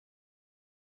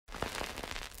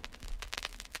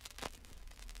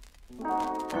Coming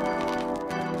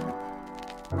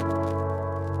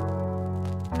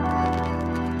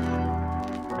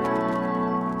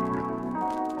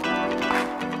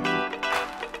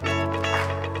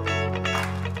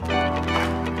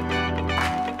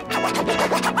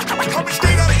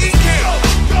straight out of Ecamm.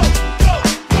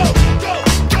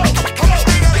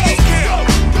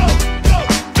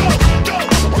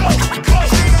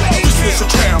 This is a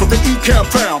town that the Ecamm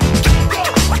found.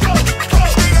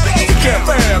 Ecamm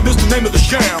fam is the name of the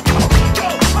sham.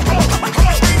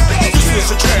 This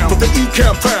is a town that the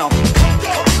Ecamm found.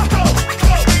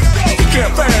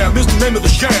 Ecamm fam is the name of the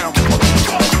sham.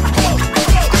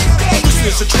 This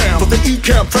is a town that the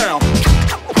Ecamm found.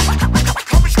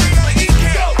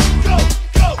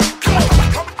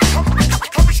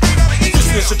 This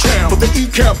is a town that the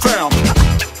Ecamm found.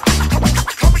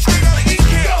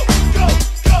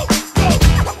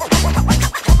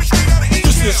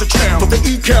 This is a town that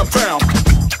the Ecamm found.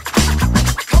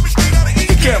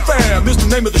 Ecamm fam is the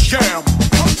name of the sham.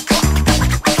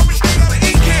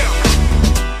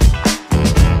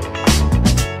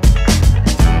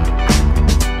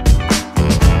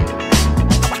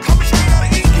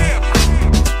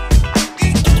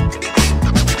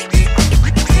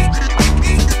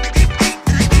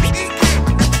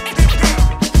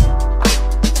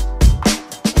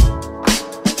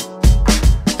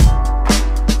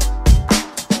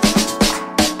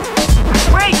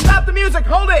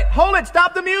 Hold it,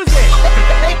 stop the music!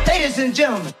 Ladies and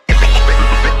gentlemen.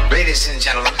 Ladies and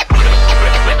gentlemen.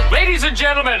 Ladies and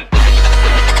gentlemen.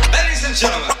 Ladies and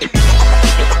gentlemen.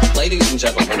 Ladies and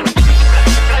gentlemen. Can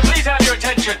I please have your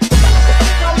attention?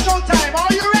 Now showtime,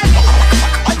 are you ready?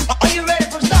 Are you ready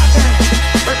for start time?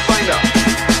 Let's find out.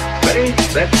 Ready,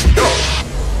 let's go.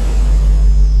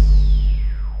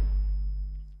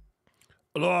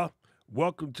 Aloha,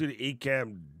 welcome to the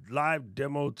Ecamm live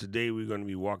demo. Today we're going to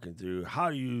be walking through how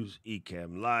to use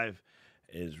Ecamm Live.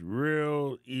 It's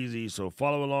real easy, so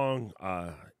follow along.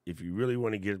 If you really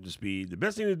want to get up to speed, the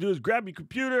best thing to do is grab your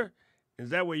computer, and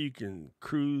that way you can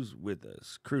cruise with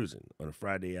us, cruising on a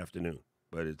Friday afternoon,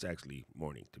 but it's actually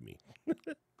morning to me.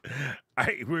 All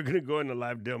right, we're going to go into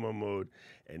live demo mode,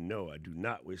 and no, I do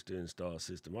not wish to install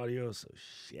system audio, so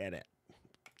shut up.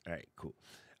 All right, cool.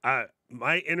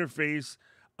 My interface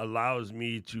allows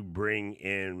me to bring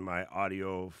in my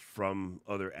audio from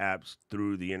other apps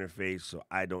through the interface, so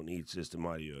I don't need system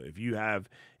audio. If you have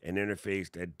an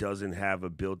interface that doesn't have a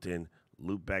built-in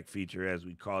loopback feature, as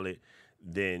we call it,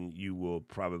 then you will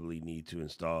probably need to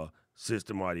install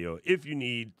system audio if you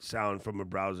need sound from a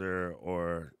browser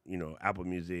or, Apple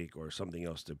Music or something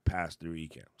else to pass through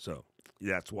Ecamm. So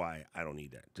that's why I don't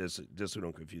need that, just so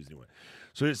don't confuse anyone.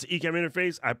 So it's the Ecamm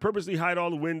interface. I purposely hide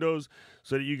all the windows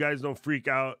so that you guys don't freak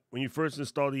out. When you first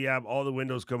install the app, all the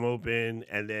windows come open,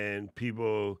 and then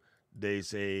people, they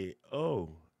say, oh,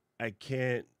 I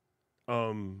can't,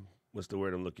 what's the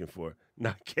word I'm looking for? No,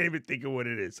 I can't even think of what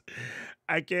it is.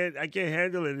 I can't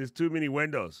handle it. There's too many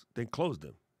windows. Then close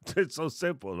them. It's so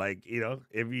simple. Like,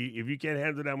 if you can't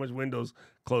handle that much windows,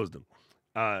 close them.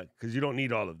 Because you don't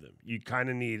need all of them. You kind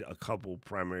of need a couple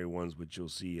primary ones, which you'll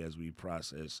see as we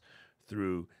process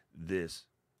through this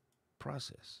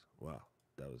process. Wow,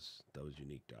 that was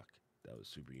unique, Doc. That was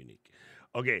super unique.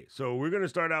 Okay, so we're going to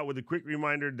start out with a quick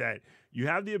reminder that you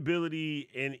have the ability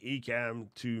in Ecamm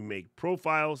to make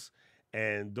profiles,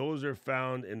 and those are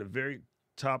found in the very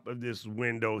top of this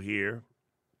window here.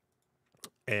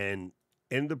 And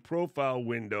in the profile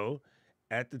window,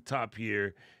 at the top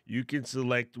here, you can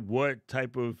select what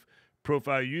type of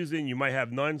profile you're using. You might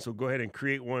have none, so go ahead and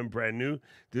create one brand new.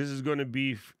 This is going to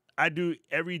be, I do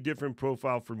every different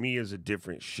profile for me as a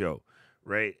different show,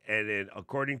 right? And then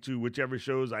according to whichever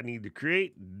shows I need to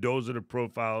create, those are the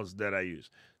profiles that I use.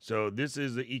 So this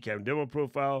is the Ecamm demo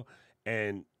profile,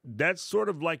 and that's sort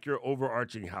of like your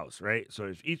overarching house, right? So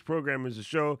if each program is a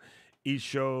show, each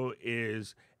show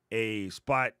is a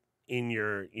spot in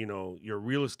your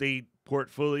real estate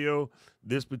portfolio.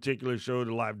 This particular show,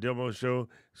 the live demo show,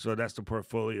 so that's the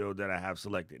portfolio that I have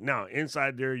selected. Now,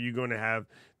 inside there, you're going to have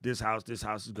this house. This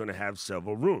house is going to have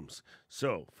several rooms.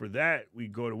 So for that, we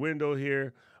go to window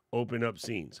here, open up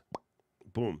scenes.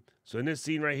 Boom. So in this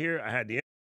scene right here, I had the.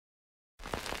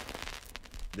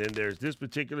 Then there's this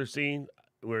particular scene.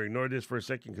 We'll ignore this for a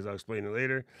second because I'll explain it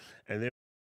later. And then,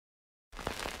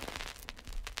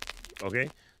 okay,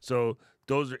 so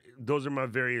those are my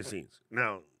various scenes.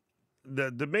 Now,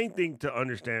 the main thing to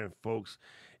understand, folks,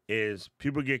 is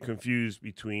people get confused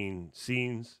between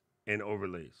scenes and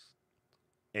overlays,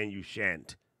 and you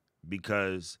shan't,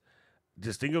 because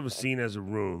just think of a scene as a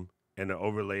room and the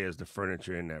overlay as the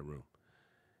furniture in that room.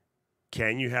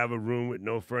 Can you have a room with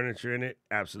no furniture in it?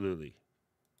 Absolutely.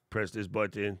 Press this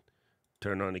button,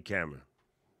 turn on the camera.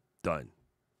 Done.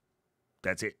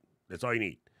 That's it. That's all you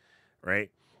need, right?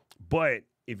 But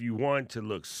if you want to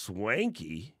look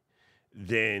swanky,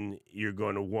 then you're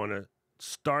going to want to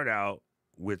start out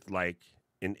with like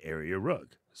an area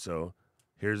rug. So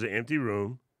here's an empty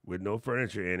room with no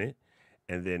furniture in it.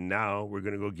 And then now we're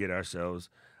going to go get ourselves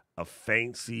a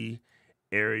fancy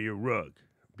area rug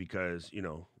because, you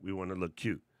know, we want to look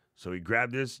cute. So we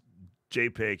grab this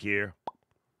JPEG here.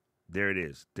 There it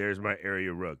is. There's my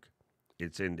area rug.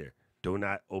 It's in there. Do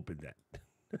not open that.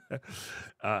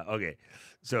 Okay.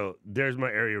 So there's my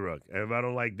area rug. And if I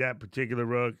don't like that particular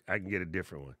rug, I can get a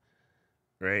different one.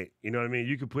 Right? You know what I mean?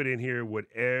 You can put in here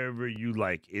whatever you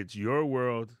like. It's your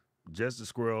world, just a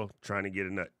squirrel trying to get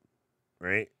a nut.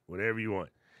 Right? Whatever you want.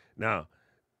 Now,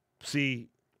 see,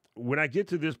 when I get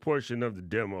to this portion of the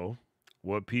demo,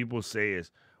 what people say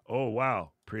is, oh,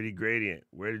 wow, pretty gradient.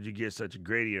 Where did you get such a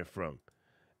gradient from?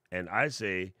 And I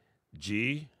say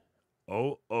GOOGLE.com.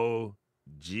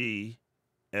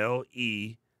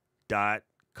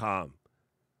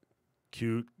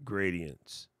 Cute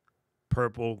gradients,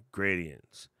 purple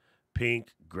gradients,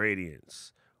 pink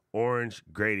gradients, orange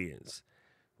gradients,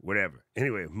 whatever.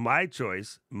 Anyway, my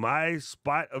choice, my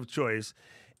spot of choice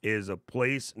is a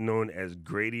place known as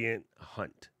Gradient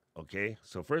Hunt. Okay,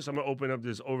 so first I'm gonna open up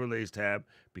this overlays tab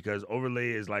because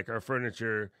overlay is like our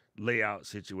furniture layout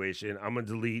situation. I'm gonna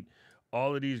delete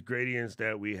all of these gradients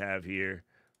that we have here,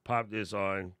 pop this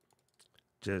on,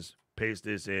 just paste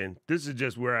this in. This is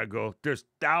just where I go. There's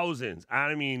thousands,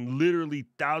 I mean literally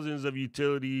thousands of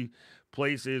utility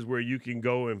places where you can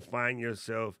go and find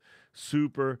yourself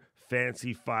super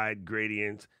fancy-fied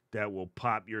gradients that will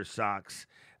pop your socks.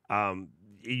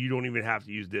 You don't even have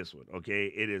to use this one, okay?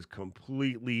 It is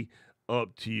completely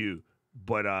up to you.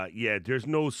 But yeah, there's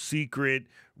no secret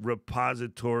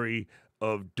repository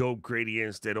of dope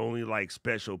gradients that only like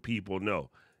special people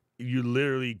know. You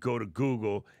literally go to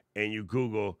Google and you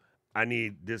Google, I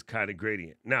need this kind of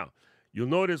gradient. Now, you'll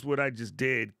notice what I just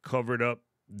did covered up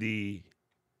the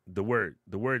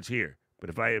words here. But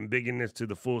if I am bigging this to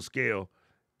the full scale,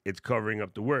 it's covering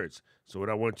up the words. So what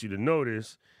I want you to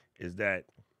notice is that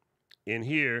in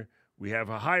here, we have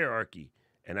a hierarchy,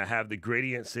 and I have the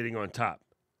gradient sitting on top.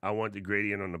 I want the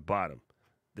gradient on the bottom.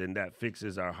 Then that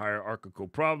fixes our hierarchical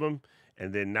problem,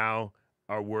 and then now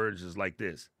our words is like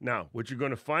this. Now, what you're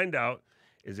going to find out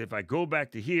is if I go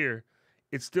back to here,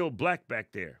 it's still black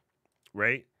back there,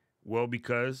 right? Well,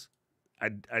 because I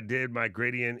did my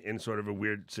gradient in sort of a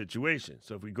weird situation.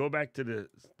 So if we go back to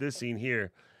this scene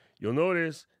here, you'll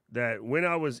notice that when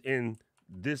I was in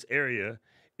this area,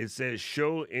 it says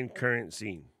show in current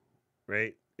scene,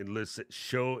 right? It lists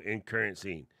show in current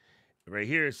scene. Right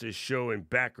here, it says show in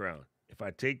background. If I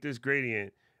take this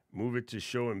gradient, move it to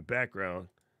show in background,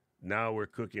 now we're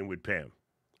cooking with Pam,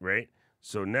 right?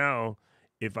 So now,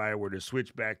 if I were to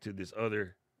switch back to this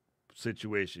other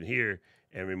situation here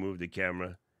and remove the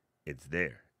camera, it's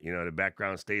there. You know, the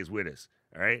background stays with us,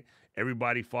 all right?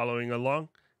 Everybody following along?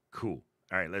 Cool.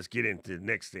 All right, let's get into the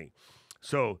next thing.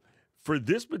 So for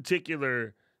this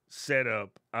particular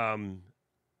setup,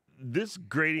 this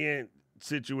gradient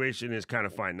situation is kind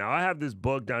of fine. Now, I have this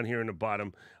bug down here in the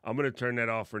bottom. I'm going to turn that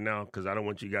off for now because I don't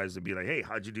want you guys to be like, hey,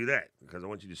 how'd you do that? Because I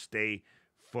want you to stay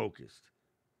focused.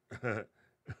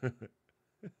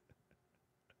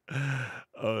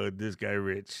 Oh, this guy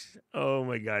Rich. Oh,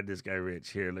 my God, this guy Rich.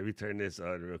 Here, let me turn this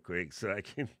on real quick so I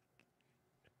can...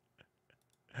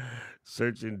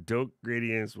 Searching dope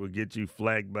gradients will get you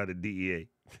flagged by the DEA.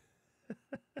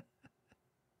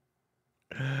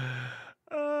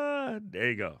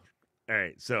 There you go. All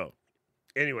right. So,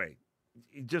 anyway,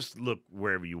 just look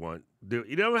wherever you want.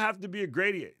 You don't have to be a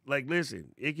gradient. Like,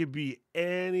 listen, it could be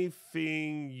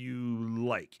anything you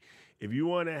like. If you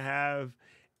want to have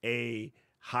a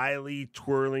highly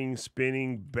twirling,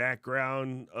 spinning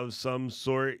background of some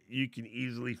sort, you can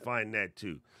easily find that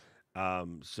too.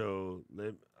 So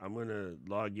I'm going to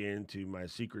log into my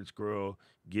Secret Squirrel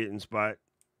getting spot.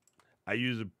 I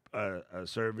use a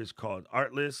service called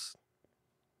Artlist.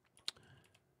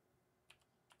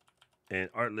 And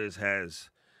Artlist has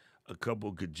a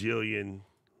couple gajillion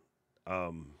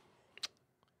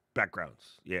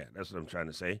backgrounds. Yeah, that's what I'm trying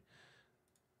to say.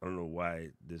 I don't know why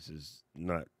this is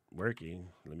not working.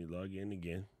 Let me log in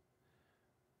again.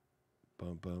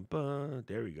 Bum, bum, bum.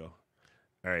 There we go.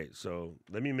 All right, so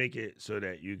let me make it so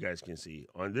that you guys can see.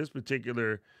 On this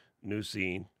particular new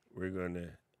scene, we're going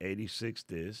to 86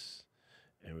 this,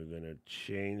 and we're going to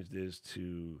change this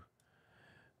to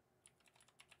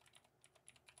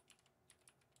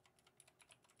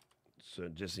So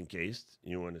just in case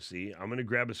you want to see, I'm going to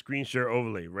grab a screen share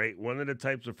overlay, right? One of the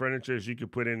types of furniture you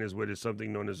could put in is where there's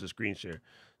something known as a screen share.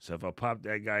 So if I pop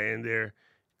that guy in there,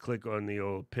 click on the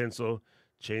old pencil,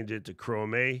 change it to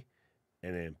Chrome A,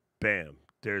 and then bam,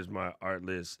 there's my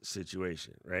artless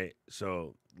situation, right?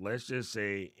 So let's just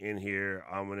say in here,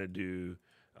 I'm going to do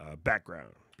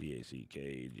background,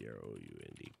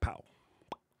 BACKGROUND, pow.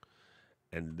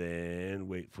 And then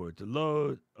wait for it to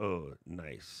load. Oh,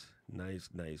 nice. Nice.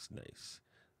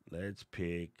 Let's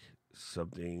pick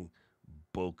something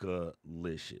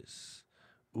Boca-licious.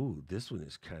 Ooh, this one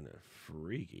is kind of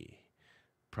freaky.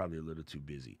 Probably a little too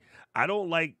busy. I don't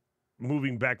like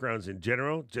moving backgrounds in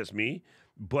general, just me.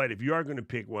 But if you are going to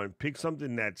pick one, pick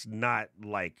something that's not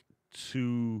like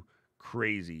too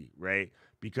crazy, right?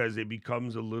 Because it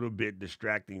becomes a little bit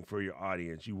distracting for your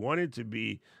audience. You want it to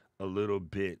be a little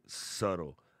bit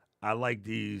subtle. I like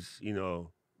these,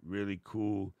 really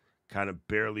cool, kind of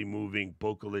barely moving,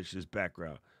 Boca-licious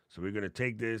background. So we're going to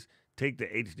take this, take the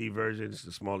HD version. It's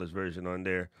the smallest version on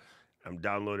there. I'm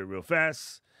downloading real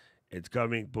fast. It's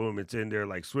coming. Boom, it's in there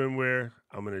like swimwear.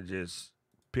 I'm going to just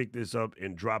pick this up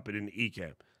and drop it in the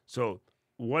Ecamm. So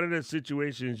one of the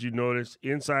situations you notice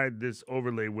inside this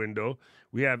overlay window,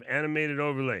 we have animated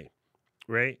overlay,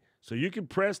 right? So you can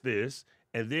press this,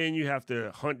 and then you have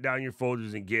to hunt down your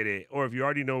folders and get it. Or if you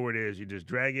already know where it is, you just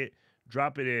drag it,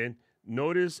 drop it in.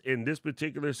 Notice in this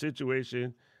particular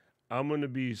situation, I'm going to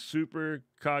be super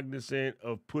cognizant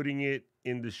of putting it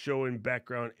in the show and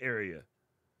background area.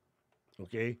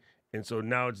 Okay? And so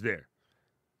now it's there.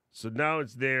 So now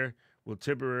it's there. We'll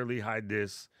temporarily hide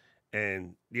this.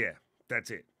 And yeah,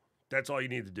 that's it. That's all you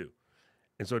need to do.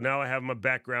 And so now I have my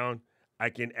background.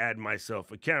 I can add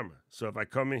myself a camera. So if I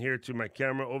come in here to my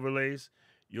camera overlays,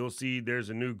 you'll see there's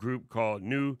a new group called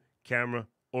New Camera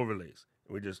Overlays.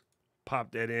 And we just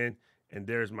pop that in, and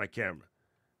there's my camera,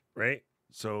 right?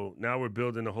 So now we're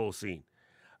building the whole scene.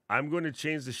 I'm going to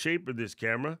change the shape of this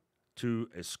camera to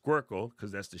a squircle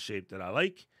because that's the shape that I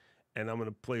like. And I'm going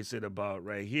to place it about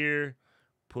right here,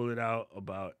 pull it out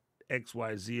about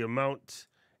XYZ amount,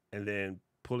 and then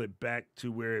pull it back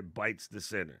to where it bites the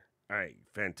center. All right,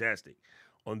 fantastic.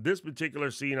 On this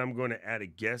particular scene, I'm going to add a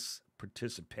guest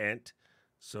participant.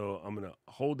 So I'm going to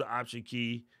hold the Option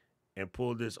key and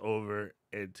pull this over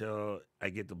until I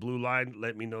get the blue line.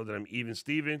 Let me know that I'm even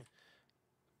Steven.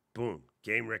 Boom,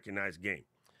 game recognized game.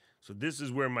 So this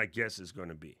is where my guest is going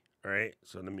to be. All right,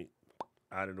 so let me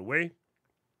out of the way.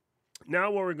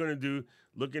 Now what we're going to do,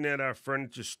 looking at our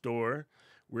furniture store,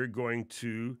 we're going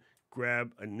to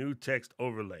grab a new text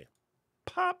overlay.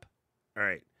 Pop. All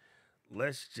right.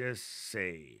 Let's just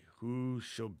say, who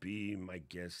shall be my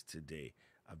guest today?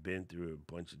 I've been through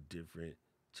a bunch of different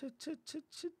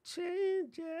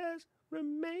changes,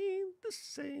 remain the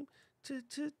same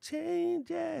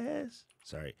changes.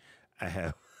 Sorry,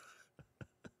 I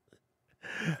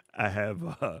have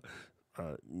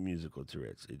musical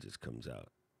Tourette's. It just comes out.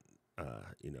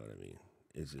 You know what I mean?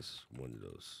 It's just one of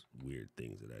those weird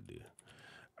things that I do.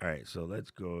 All right, so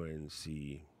let's go and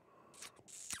see.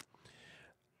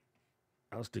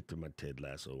 I'll stick to my Ted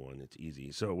Lasso one. It's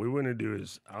easy. So what we're going to do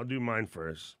is I'll do mine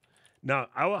first. Now,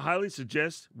 I would highly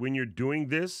suggest when you're doing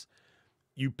this,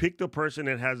 you pick the person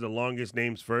that has the longest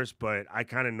names first, but I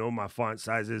kind of know my font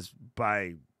sizes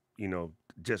by,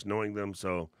 just knowing them,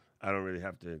 so I don't really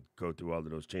have to go through all of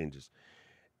those changes.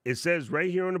 It says right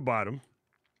here on the bottom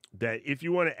that if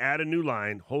you want to add a new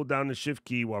line, hold down the Shift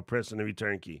key while pressing the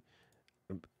return key.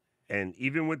 And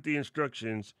even with the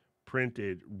instructions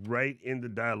printed right in the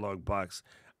dialog box,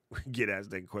 we get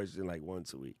asked that question like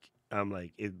once a week. I'm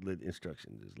like, the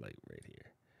instructions is like right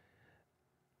here.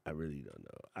 I really don't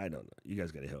know. I don't know. You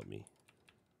guys got to help me.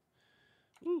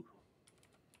 Woo.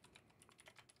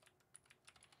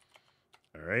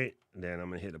 All right. Then I'm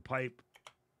going to hit a pipe.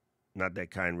 Not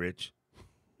that kind, Rich.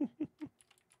 All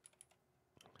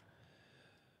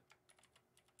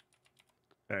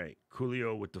right.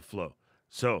 Coolio with the flow.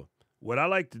 So what I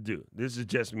like to do, this is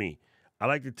just me. I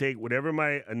like to take whatever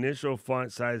my initial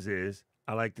font size is.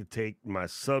 I like to take my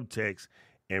subtext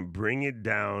and bring it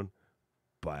down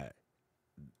by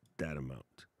that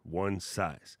amount, one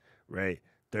size, right?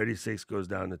 36 goes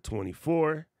down to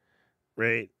 24,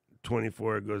 right?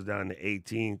 24 goes down to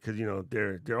 18 because,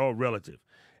 they're all relative.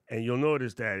 And you'll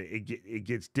notice that it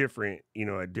gets different,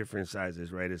 at different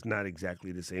sizes, right? It's not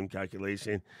exactly the same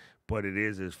calculation, but it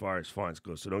is as far as fonts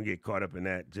go. So don't get caught up in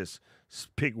that. Just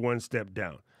pick one step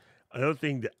down. Another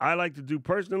thing that I like to do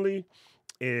personally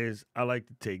is I like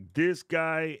to take this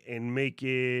guy and make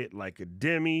it like a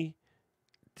demi.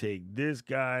 Take this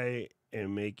guy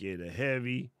and make it a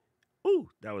heavy. Ooh,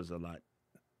 that was a lot.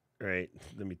 All right,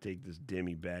 let me take this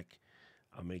demi back.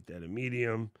 I'll make that a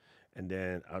medium. And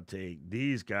then I'll take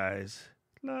these guys,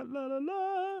 la la la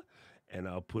la, and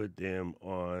I'll put them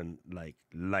on like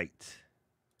light,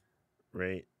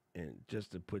 right? And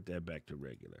just to put that back to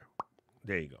regular.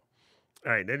 There you go.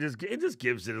 All right, it just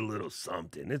gives it a little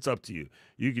something. It's up to you.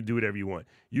 You can do whatever you want.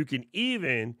 You can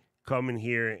even come in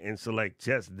here and select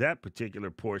just that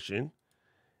particular portion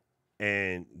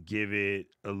and give it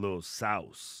a little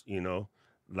sauce,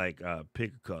 like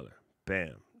pick a color.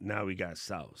 Bam. Now we got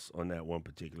sauce on that one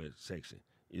particular section.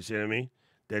 You see what I mean?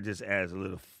 That just adds a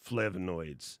little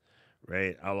flavonoids,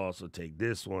 right? I'll also take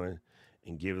this one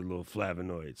and give it a little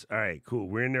flavonoids. All right, cool.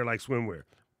 We're in there like swimwear.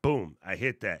 Boom. I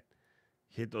hit that.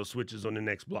 Hit those switches on the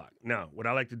next block. Now, what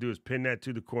I like to do is pin that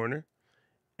to the corner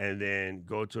and then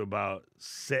go to about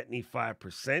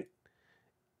 75%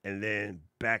 and then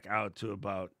back out to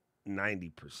about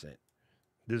 90%.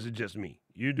 This is just me.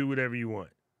 You do whatever you want,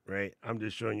 right? I'm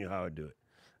just showing you how I do it.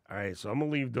 All right, so I'm going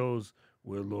to leave those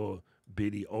with a little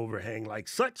bitty overhang like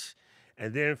such.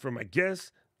 And then for my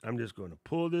guests, I'm just going to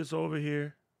pull this over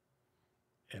here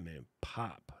and then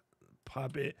pop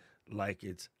it like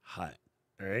it's hot,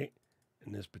 all right?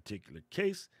 In this particular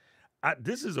case,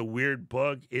 this is a weird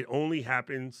bug. It only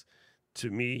happens to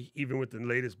me, even with the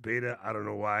latest beta. I don't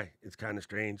know why. It's kind of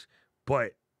strange,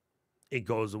 but it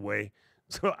goes away.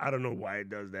 So I don't know why it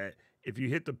does that. If you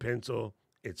hit the pencil,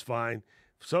 it's fine.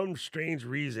 For some strange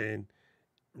reason,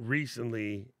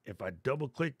 recently, if I double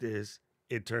click this,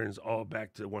 it turns all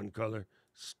back to one color.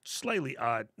 Slightly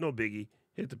odd, no biggie.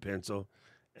 Hit the pencil,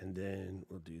 and then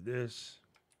we'll do this.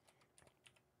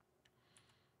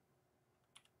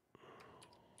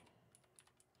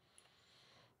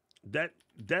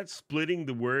 That's splitting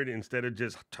the word instead of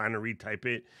just trying to retype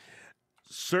it.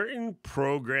 Certain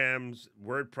programs,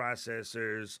 word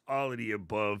processors, all of the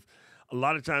above, a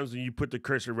lot of times when you put the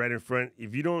cursor right in front,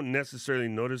 if you don't necessarily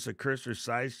notice a cursor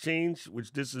size change,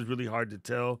 which this is really hard to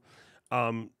tell,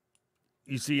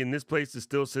 you see in this place it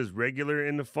still says regular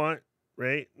in the font,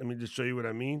 right? Let me just show you what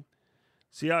I mean.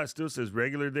 See how it still says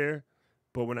regular there?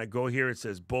 But when I go here, it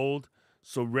says bold.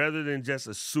 So rather than just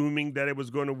assuming that it was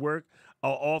going to work,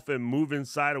 I'll often move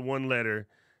inside of one letter,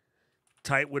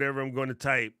 type whatever I'm going to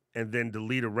type, and then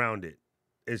delete around it.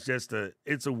 It's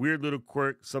a weird little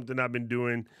quirk, something I've been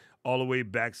doing all the way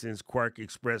back since Quark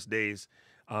Express days,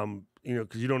 because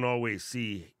you don't always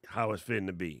see how it's fitting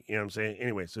to be. You know what I'm saying?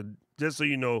 Anyway, so just so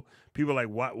you know, people are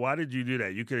like, why did you do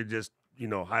that? You could have just,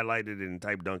 highlighted it and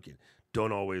typed Duncan.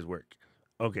 Don't always work.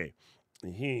 Okay.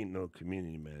 And he ain't no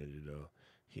community manager, though.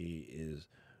 He is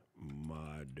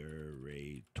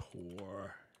moderator.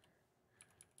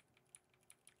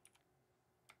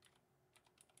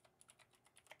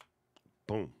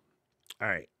 Boom. All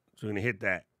right. So we're going to hit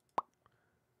that.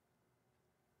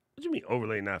 What do you mean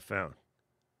overlay not found?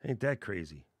 Ain't that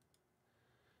crazy?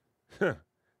 Huh.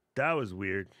 That was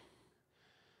weird.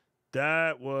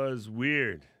 That was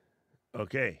weird.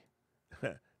 Okay.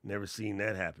 Never seen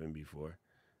that happen before.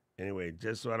 Anyway,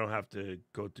 just so I don't have to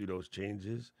go through those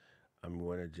changes, I'm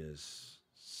going to just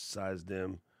size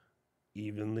them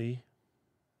evenly.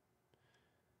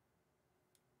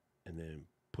 And then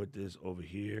put this over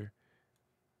here.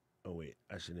 Oh, wait,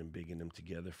 I should embiggen them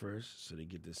together first so they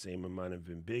get the same amount of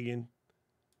embiggen.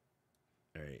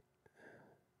 All right.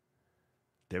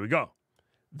 There we go.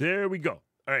 There we go.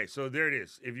 All right, so there it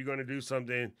is. If you're going to do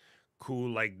something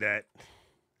cool like that,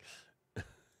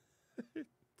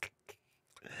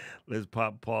 let's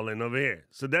pop Paul in over here.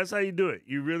 So that's how you do it.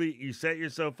 You set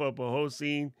yourself up a whole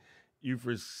scene. You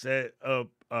set up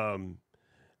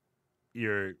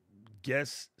your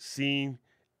guest scene,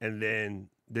 and then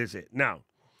that's it. Now,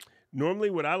 normally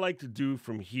what I like to do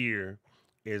from here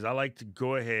is I like to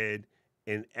go ahead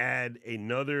and add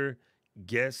another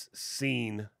guest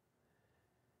scene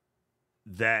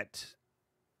that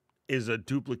is a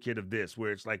duplicate of this,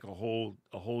 where it's like a whole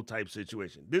type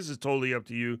situation. This is totally up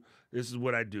to you. This is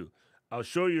what I do. I'll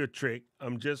show you a trick.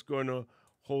 I'm just going to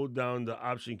hold down the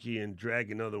Option key and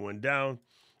drag another one down,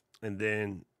 and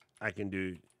then I can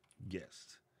do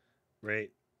guest,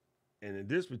 right? And in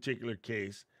this particular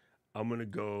case, I'm going to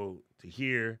go to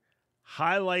here,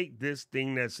 highlight this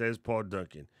thing that says Paul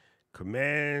Duncan,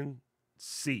 Command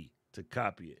C to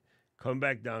copy it. Come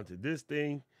back down to this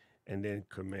thing, and then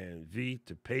Command V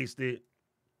to paste it,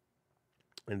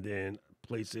 and then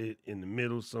place it in the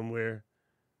middle somewhere,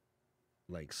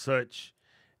 like such.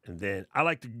 And then I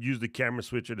like to use the camera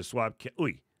switcher to swap.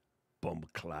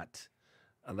 Bumbleclot.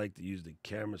 I like to use the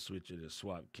camera switcher to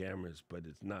swap cameras, but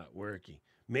it's not working.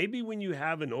 Maybe when you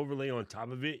have an overlay on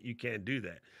top of it, you can't do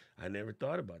that. I never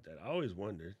thought about that. I always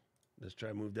wondered. Let's try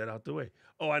to move that out the way.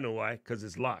 Oh, I know why. Because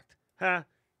it's locked. Ha!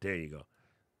 There you go.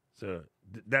 So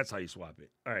That's how you swap it.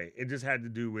 All right. It just had to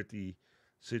do with the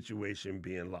situation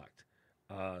being locked.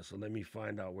 So let me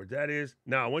find out where that is.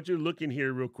 Now, I want you to look in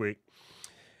here real quick.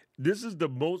 This is the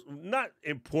most, not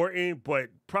important, but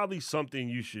probably something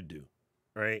you should do.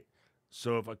 All right.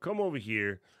 So if I come over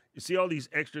here, you see all these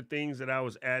extra things that I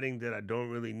was adding that I don't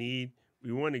really need.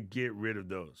 We want to get rid of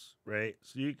those, right?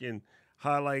 So you can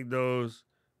highlight those,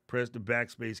 press the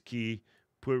backspace key,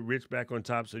 put Rich back on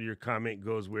top so your comment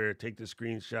goes where, take the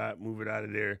screenshot, move it out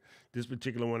of there. This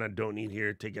particular one I don't need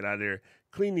here, take it out of there.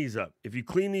 Clean these up. If you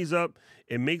clean these up,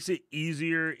 it makes it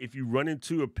easier. If you run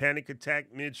into a panic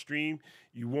attack midstream,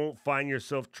 you won't find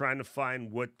yourself trying to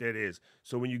find what that is.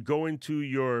 So when you go into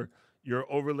your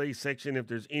overlay section, if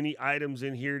there's any items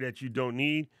in here that you don't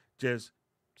need, just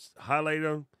highlight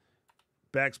them,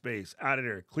 backspace, out of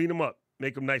there, clean them up,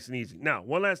 make them nice and easy. Now,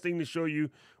 one last thing to show you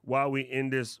while we in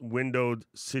this windowed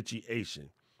situation.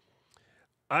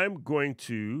 I'm going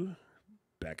to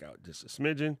back out just a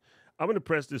smidgen. I'm going to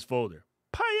press this folder,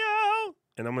 Pio,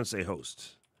 and I'm going to say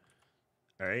host.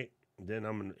 All right, then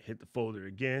I'm going to hit the folder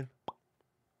again,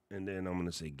 and then I'm going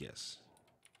to say guess.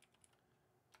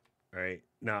 All right,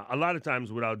 now a lot of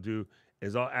times what I'll do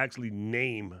is I'll actually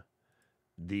name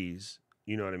these,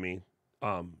 you know what I mean?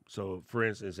 So for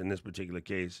instance, in this particular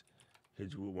case,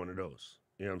 hit you with one of those.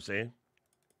 You know what I'm saying?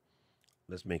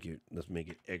 Let's make it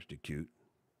extra cute.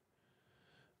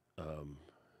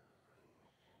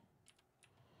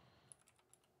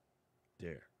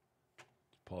 There.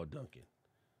 Paul Duncan.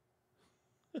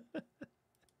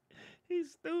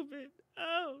 He's stupid.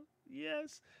 Oh,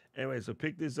 yes. Anyway, so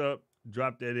pick this up,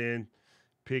 drop that in,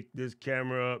 pick this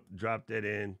camera up, drop that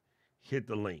in, hit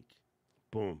the link.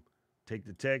 Boom. Take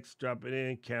the text, drop it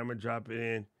in, camera, drop it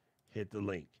in, hit the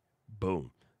link.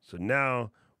 Boom. So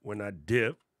now when I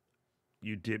dip,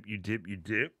 you dip, you dip, you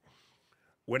dip.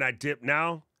 When I dip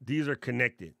now, these are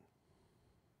connected.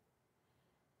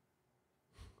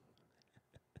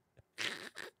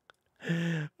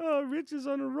 Oh, Rich is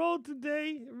on the road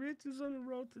today. Rich is on the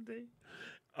road today.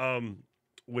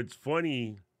 What's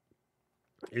funny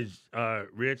is,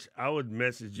 Rich, I would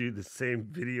message you the same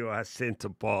video I sent to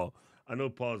Paul. I know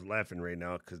Paul's laughing right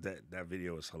now because that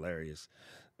video is hilarious.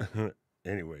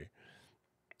 Anyway.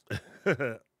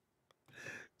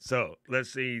 So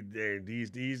let's see there.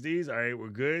 These. All right, we're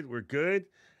good. We're good.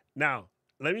 Now,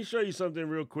 let me show you something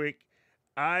real quick.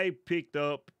 I picked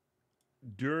up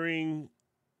during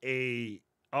a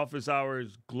office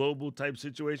hours global type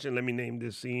situation. Let me name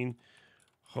this scene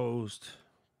host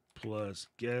plus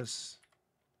guest.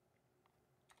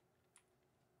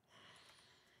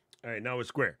 All right, now it's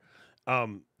square.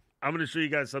 I'm going to show you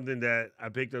guys something that I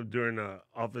picked up during a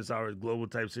office hours global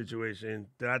type situation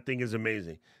that I think is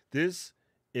amazing. This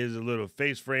is a little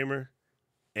face framer,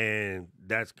 and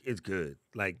it's good.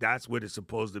 Like, that's what it's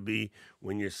supposed to be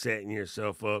when you're setting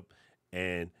yourself up.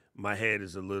 And my head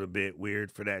is a little bit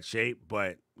weird for that shape,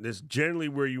 but this is generally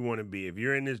where you want to be. If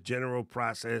you're in this general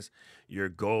process, you're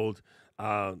gold.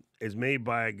 It's made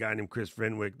by a guy named Chris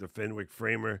Fenwick, the Fenwick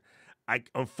Framer.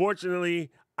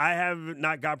 Unfortunately, I have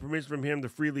not got permission from him to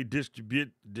freely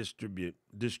distribute this.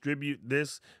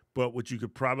 But what you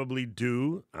could probably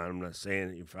do, I'm not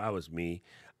saying if I was me,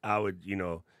 I would,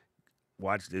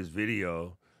 watch this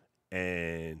video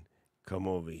and come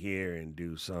over here and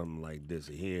do something like this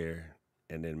here,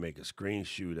 and then make a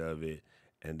screenshot of it,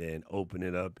 and then open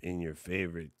it up in your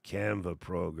favorite Canva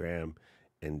program.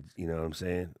 And you know what I'm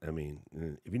saying? I mean,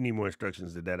 if you need more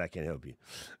instructions than that, I can't help you.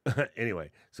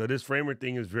 Anyway, so this framer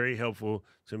thing is very helpful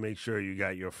to make sure you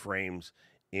got your frames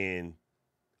in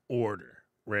order,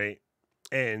 right?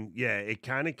 And yeah, it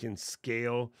kind of can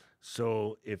scale.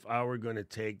 So if I were going to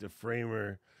take the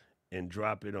framer and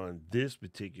drop it on this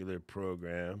particular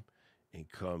program and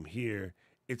come here,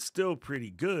 it's still pretty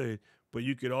good, but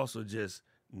you could also just,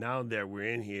 now that we're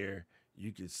in here,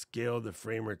 you could scale the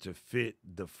framer to fit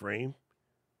the frame,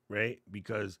 right?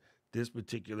 Because this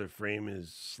particular frame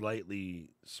is slightly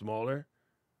smaller.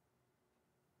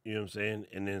 You know what I'm saying?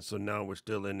 And then so now we're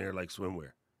still in there like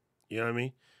swimwear. You know what I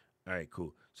mean? All right,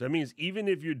 cool. So that means even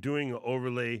if you're doing an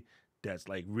overlay that's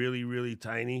like really, really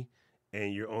tiny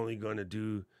and you're only going to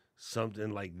do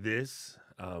something like this,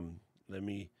 let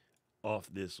me off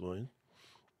this one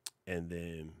and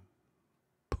then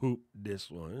poop this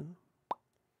one,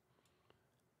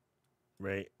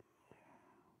 right?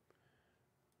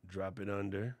 Drop it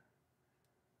under.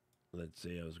 Let's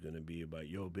say I was going to be about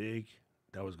yo big.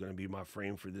 That was going to be my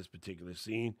frame for this particular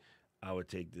scene. I would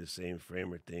take this same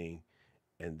framer thing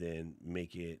and then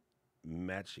make it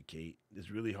matchicate. It's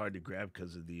really hard to grab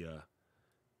because of the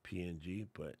PNG,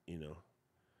 but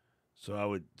So I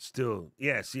would still,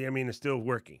 yeah, see, I mean, it's still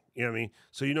working. You know what I mean?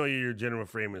 So you know your general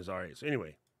frame is all right. So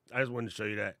anyway, I just wanted to show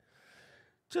you that.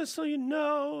 Just so you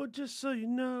know, just so you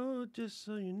know, just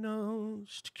so you know.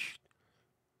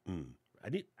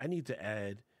 I need to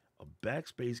add a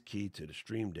backspace key to the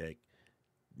Stream Deck.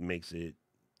 Makes it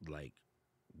like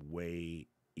way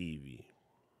easy.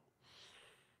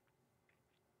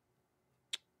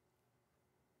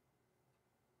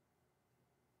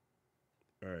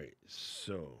 All right,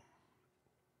 so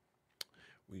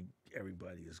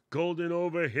everybody is golden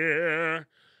over here.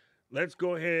 Let's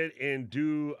go ahead and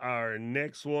do our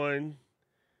next one.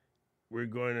 We're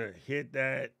going to hit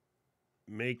that,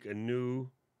 make a new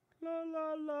la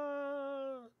la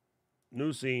la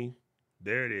new scene.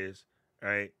 There it is. All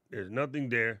right, there's nothing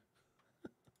there.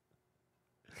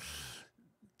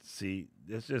 See,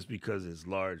 that's just because it's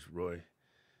large, Roy.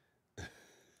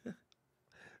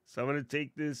 So I'm going to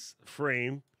take this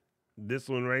frame, this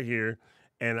one right here,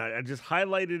 and I just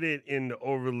highlighted it in the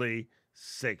overlay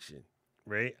section,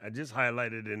 right? I just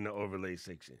highlighted it in the overlay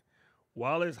section.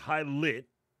 While it's highlight,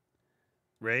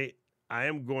 right, I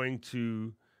am going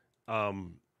to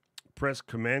press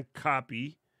Command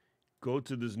Copy, go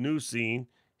to this new scene,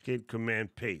 hit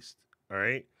Command Paste, all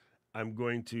right? I'm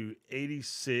going to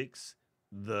 86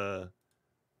 the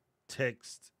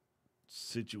text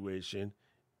situation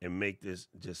and make this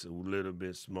just a little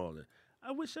bit smaller.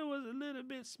 I wish I was a little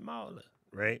bit smaller,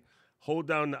 right? Hold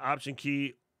down the Option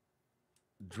key,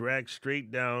 drag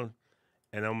straight down,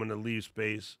 and I'm going to leave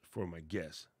space for my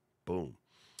guess. Boom.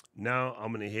 Now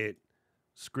I'm going to hit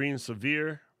Screen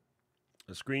Severe,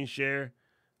 a screen share,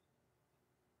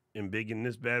 embiggen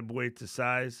this bad boy to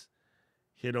size,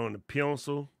 hit on the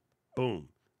pencil, boom.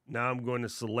 Now I'm going to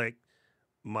select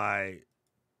my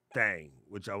thing,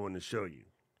 which I want to show you.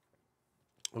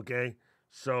 Okay,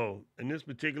 so in this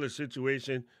particular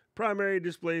situation, primary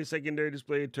display, secondary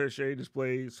display, tertiary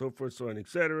display, so forth, so on,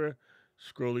 etc.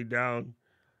 Scrolling down,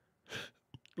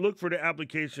 look for the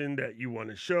application that you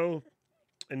want to show.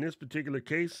 In this particular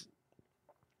case,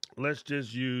 let's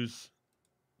just use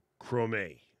Chrome.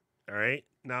 All right,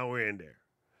 now we're in there.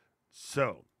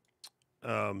 So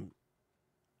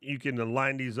you can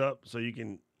align these up so you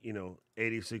can,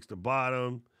 86 the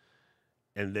bottom.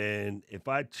 And then if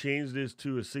I change this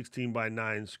to a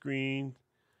 16:9 screen,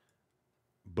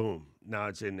 boom, now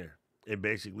it's in there. It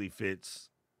basically fits.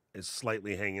 It's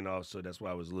slightly hanging off, so that's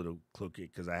why I was a little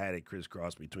crooked because I had it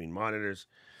crisscrossed between monitors.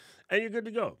 And you're good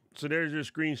to go. So there's your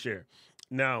screen share.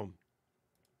 Now,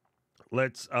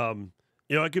 let's,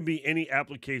 it can be any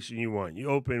application you want. You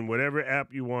open whatever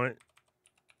app you want,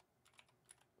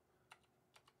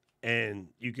 and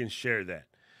you can share that.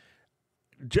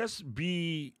 Just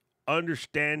be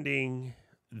understanding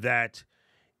that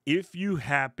if you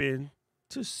happen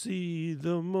to see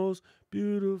the most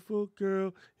beautiful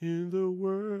girl in the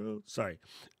world,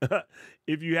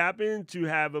 if you happen to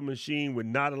have a machine with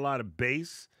not a lot of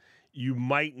bass, you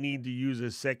might need to use a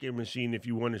second machine if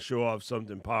you want to show off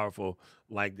something powerful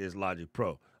like this Logic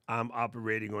Pro. I'm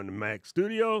operating on the Mac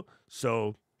Studio,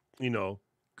 so,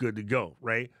 good to go,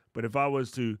 right? But if I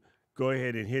was to go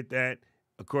ahead and hit that,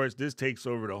 of course, this takes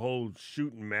over the whole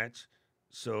shooting match.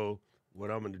 So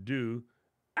what I'm going to do,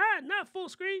 not full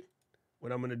screen.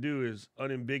 What I'm going to do is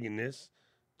unembiggen this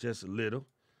just a little,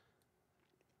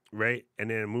 right?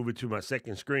 And then move it to my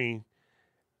second screen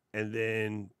and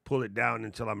then pull it down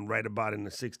until I'm right about in the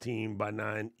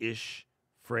 16:9-ish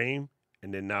frame.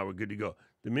 And then now we're good to go.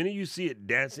 The minute you see it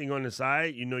dancing on the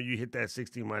side, you hit that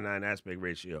 16:9 aspect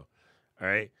ratio, all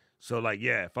right? So,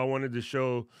 if I wanted to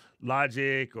show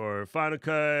Logic or Final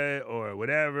Cut or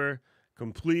whatever,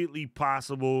 completely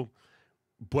possible.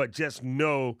 But just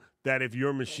know that if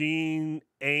your machine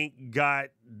ain't got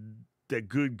the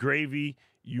good gravy,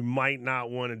 you might not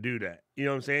want to do that. You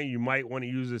know what I'm saying? You might want to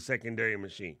use a secondary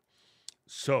machine.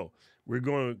 So, we're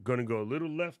going to go a little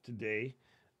left today.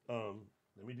 Let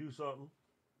me do something.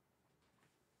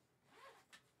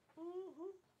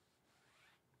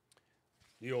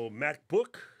 The old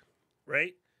MacBook.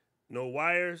 Right? No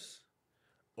wires.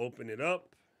 Open it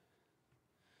up.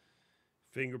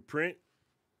 Fingerprint.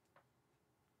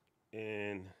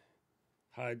 And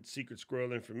hide secret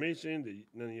squirrel information.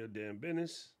 None of your damn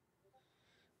business.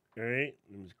 All right.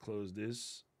 Let me close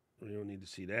this. We don't need to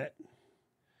see that.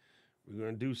 We're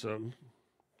going to do something.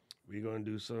 We're going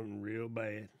to do something real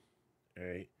bad. All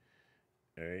right.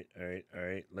 All right. All right. All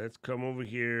right. Let's come over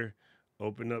here.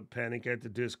 Open up Panic at the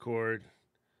Discord.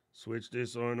 Switch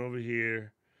this on over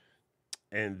here.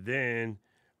 And then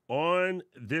on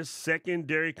this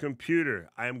secondary computer,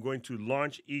 I am going to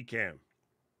launch Ecamm.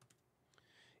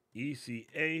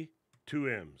 ECA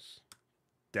 2Ms.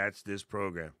 That's this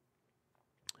program.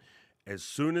 as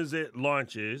soon as it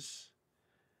launches,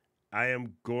 I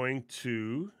am going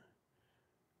to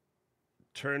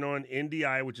turn on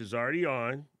NDI, which is already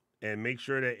on, and make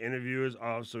sure that interview is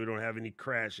off so we don't have any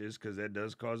crashes, because that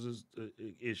does cause us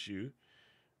an issue.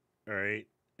 All right.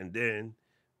 And then,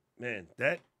 man,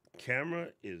 that camera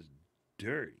is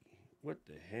dirty. What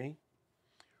the heck?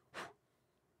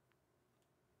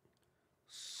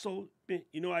 So,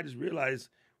 you know, I just realized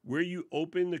where you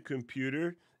open the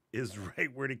computer is right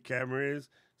where the camera is.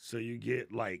 So you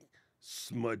get like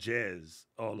smudges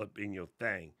all up in your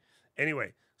thing.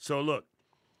 Anyway, so look,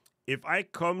 if I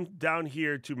come down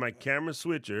here to my camera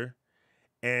switcher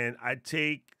and I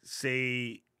take,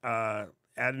 say, I'm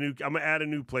gonna add a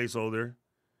new placeholder.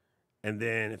 And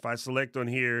then if I select on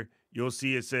here, you'll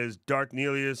see it says Dark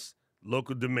Nelius,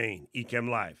 local domain, Ecamm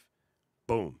Live.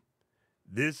 Boom.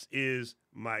 This is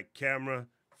my camera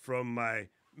from my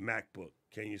MacBook.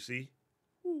 Can you see?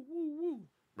 Woo, woo, woo.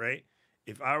 Right?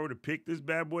 If I were to pick this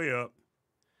bad boy up,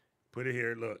 put it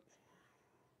here, look.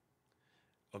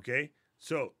 Okay?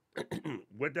 So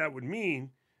what that would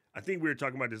mean, I think we were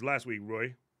talking about this last week,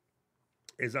 Roy,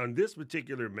 is on this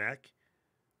particular Mac,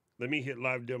 let me hit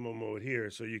live demo mode here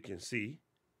so you can see.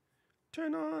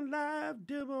 Turn on live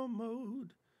demo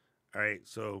mode. All right,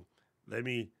 so let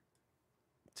me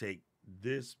take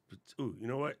this. Ooh, you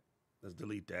know what? Let's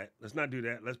delete that. Let's not do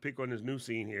that. Let's pick on this new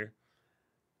scene here.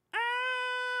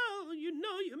 Oh, you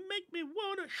know you make me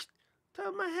wanna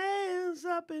throw my hands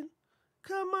up and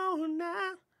come on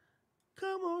now.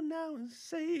 Come on now and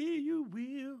say you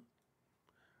will.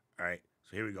 All right,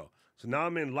 so here we go. So now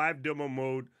I'm in live demo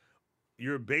mode.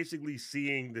 You're basically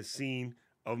seeing the scene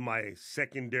of my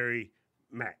secondary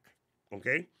Mac,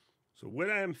 okay? So what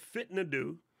I am fitting to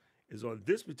do is on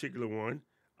this particular one,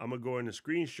 I'm gonna go into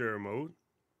screen share mode,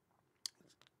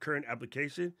 current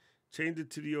application, change it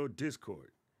to the old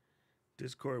Discord.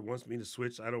 Discord wants me to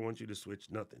switch. I don't want you to switch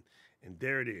nothing. And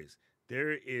there it is.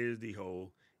 There is the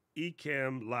whole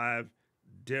Ecamm Live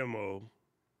demo,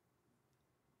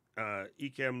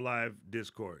 Ecamm Live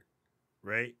Discord,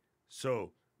 right?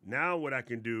 So now what I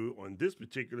can do on this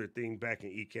particular thing back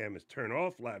in Ecamm is turn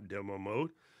off live demo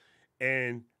mode,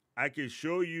 and I can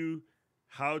show you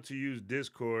how to use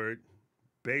Discord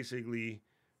basically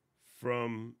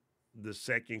from the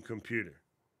second computer.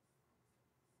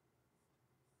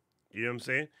 You know what I'm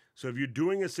saying? So if you're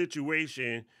doing a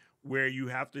situation where you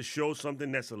have to show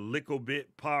something that's a little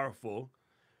bit powerful,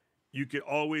 you could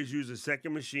always use a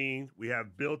second machine. We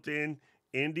have built-in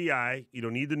NDI. You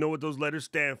don't need to know what those letters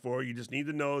stand for. You just need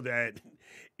to know that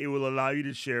it will allow you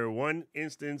to share one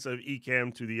instance of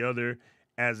Ecamm to the other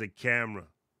as a camera.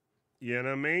 You know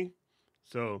what I mean?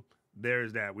 So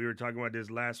there's that. We were talking about this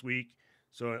last week.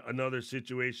 So another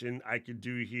situation I could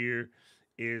do here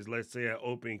is, let's say I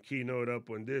open Keynote up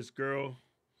on this girl.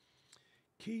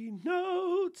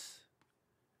 Keynote.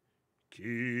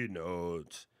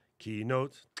 Keynote.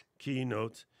 Keynote.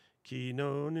 Keynote.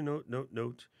 Keynote.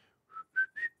 Note.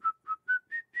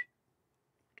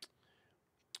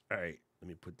 All right, let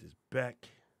me put this back.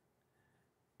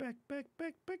 Back.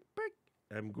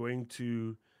 I'm going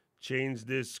to change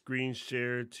this screen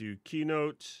share to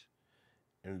Keynote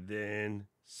and then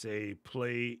say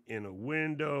play in a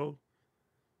window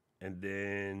and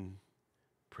then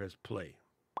press play.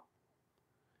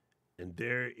 And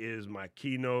there is my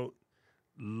Keynote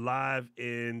live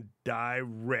and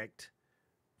direct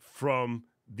from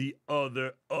the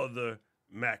other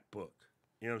MacBook.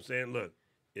 You know what I'm saying? Look,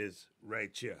 it's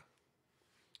right here.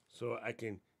 So I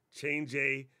can change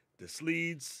the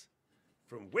sleeves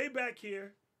from way back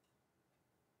here.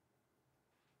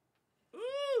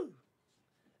 Ooh,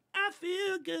 I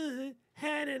feel good.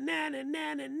 Had a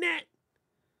nat.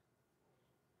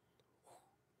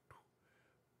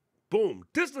 Boom.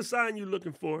 This is the sign you're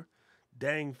looking for.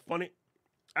 Dang funny.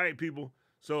 All right, people.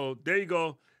 So there you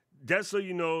go. Just so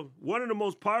you know, one of the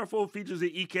most powerful features of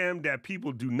Ecamm that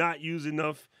people do not use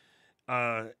enough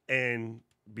and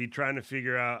be trying to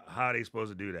figure out how they're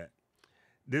supposed to do that.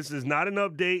 This is not an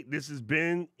update. This has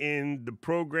been in the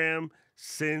program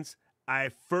since I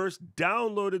first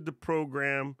downloaded the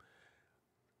program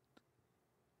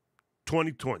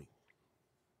 2020.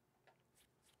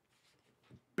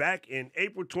 Back in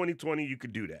April 2020, you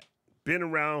could do that. Been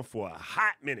around for a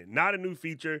hot minute. Not a new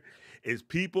feature. Is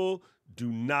people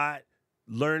do not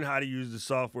learn how to use the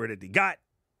software that they got.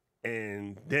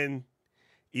 And then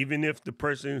even if the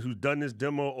person who's done this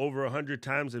demo over 100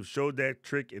 times have showed that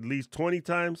trick at least 20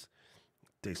 times,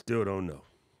 they still don't know.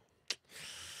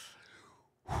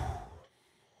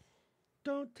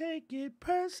 Don't take it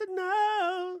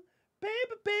personal.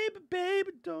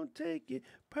 Baby, don't take it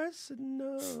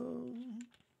personal.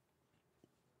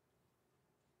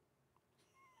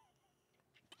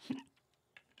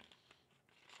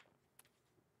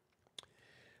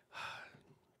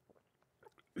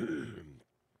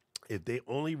 If they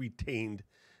only retained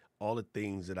all the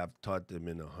things that I've taught them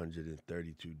in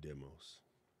 132 demos.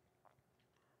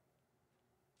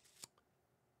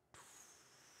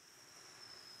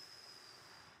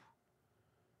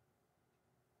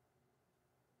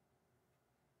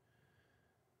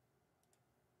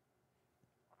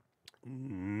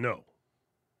 No.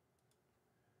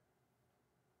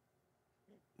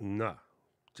 Nah.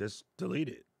 Just delete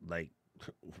it. Like,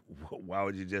 why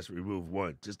would you just remove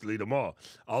one? Just delete them all.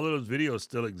 All of those videos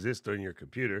still exist on your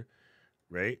computer,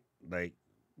 right? Like,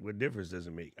 what difference does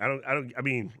it make? I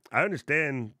mean, I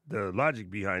understand the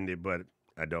logic behind it, but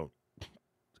I don't.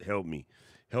 Help me.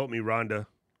 Help me, Rhonda.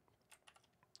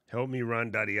 Help me,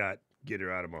 Ron Dadiat. Get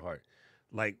her out of my heart.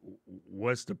 Like,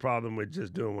 what's the problem with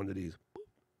just doing one of these?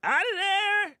 Out of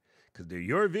there! Because they're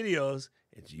your videos.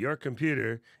 It's your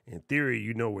computer. In theory,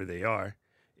 you know where they are.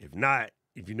 If not,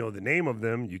 if you know the name of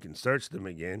them, you can search them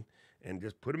again and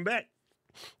just put them back.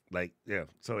 Like, yeah.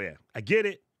 So, yeah. I get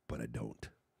it, but I don't.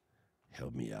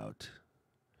 Help me out.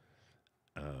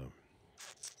 All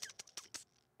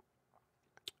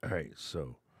right,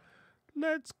 so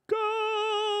let's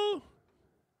go.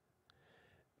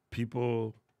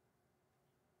 People.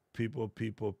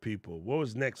 What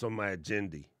was next on my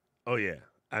agenda? Oh, yeah,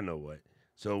 I know what.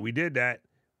 So we did that.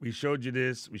 We showed you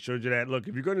this. We showed you that. Look,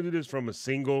 if you're going to do this from a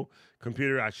single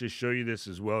computer, I should show you this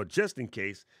as well, just in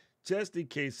case. Just in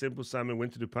case Simple Simon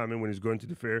went to the department when he's going to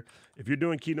the fair. If you're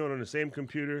doing Keynote on the same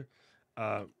computer,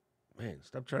 man,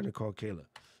 stop trying to call Kayla.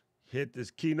 Hit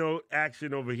this Keynote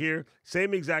action over here.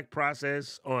 Same exact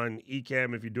process on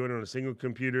Ecamm if you're doing it on a single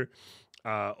computer.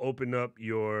 Open up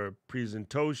your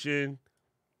presentation,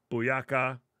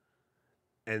 Booyaka,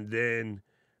 and then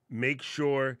make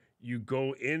sure you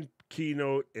go in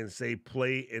Keynote and say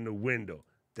play in the window.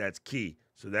 That's key.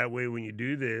 So that way when you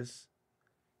do this,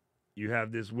 you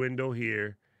have this window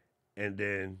here, and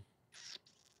then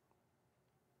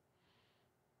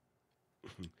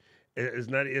it's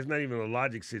not even a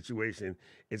logic situation.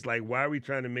 It's like, why are we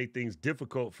trying to make things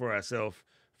difficult for ourselves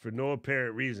for no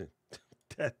apparent reason?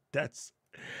 That's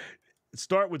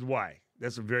start with why.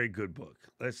 That's a very good book.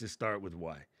 Let's just start with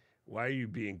why. Why are you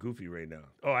being goofy right now?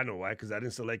 Oh, I know why, because I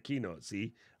didn't select Keynote.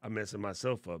 See, I'm messing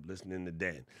myself up listening to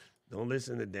Dan. Don't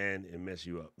listen to Dan and mess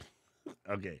you up.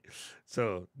 Okay,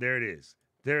 so there it is.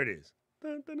 There it is.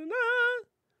 Dun, dun, dun,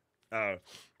 dun.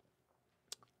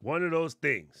 One of those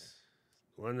things.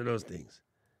 One of those things.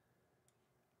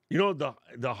 You know,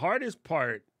 the hardest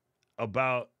part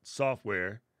about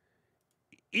software,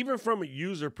 even from a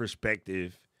user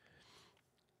perspective,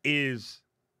 is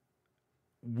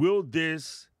will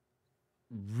this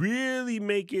really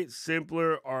make it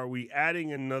simpler? Or are we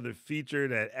adding another feature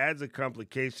that adds a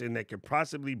complication that could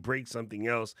possibly break something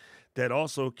else that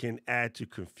also can add to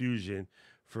confusion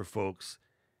for folks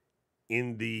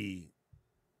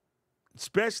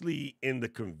especially in the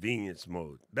convenience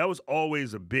mode? That was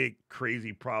always a big,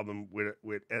 crazy problem with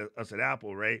us at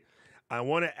Apple, right? I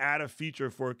want to add a feature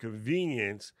for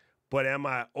convenience, but am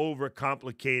I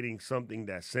overcomplicating something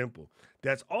that's simple?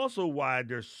 That's also why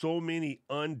there's so many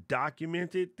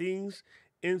undocumented things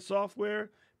in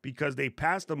software, because they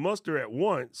passed the muster at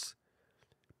once,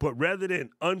 but rather than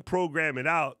unprogram it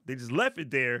out, they just left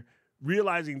it there,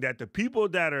 realizing that the people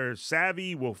that are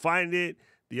savvy will find it.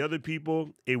 The other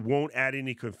people, it won't add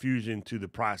any confusion to the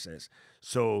process.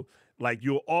 So, like,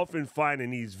 you'll often find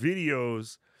in these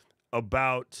videos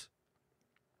about,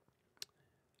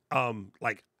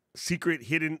 like, secret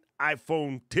hidden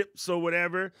iPhone tips or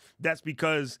whatever, that's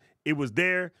because it was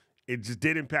there. It just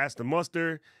didn't pass the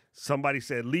muster. Somebody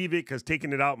said leave it because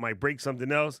taking it out might break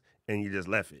something else, and you just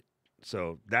left it.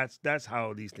 So that's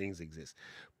how these things exist.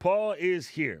 Paul is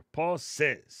here. Paul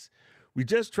says, we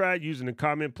just tried using the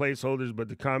comment placeholders, but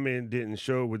the comment didn't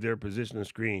show with their position on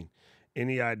screen.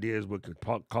 Any ideas what could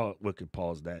pause that? What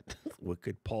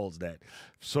could pause that?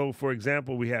 So, for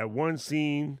example, we had one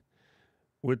scene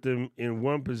with them in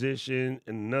one position,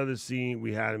 and another scene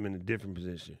we had them in a different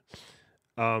position.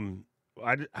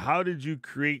 How did you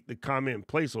create the comment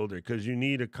placeholder? Because you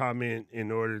need a comment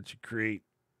in order to create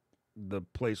the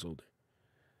placeholder.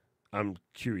 I'm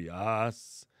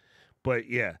curious. But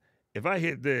yeah, if I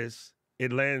hit this,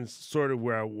 it lands sort of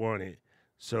where I want it.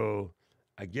 So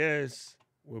I guess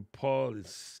what Paul is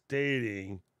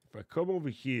stating, if I come over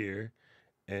here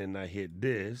and I hit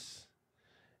this,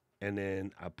 and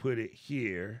then I put it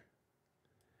here,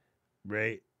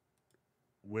 right?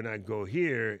 When I go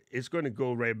here, it's going to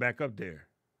go right back up there.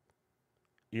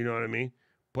 You know what I mean?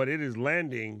 But it is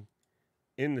landing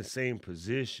in the same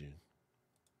position.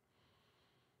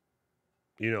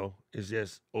 You know, it's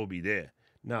just OB there.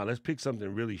 Now, let's pick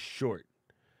something really short.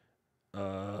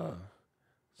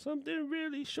 Something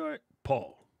really short.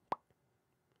 Paul.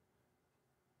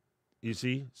 You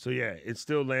see? So yeah, it's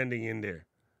still landing in there.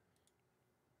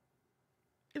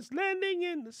 It's landing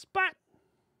in the spot.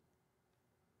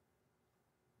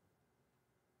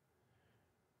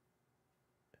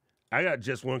 I got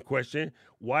just one question.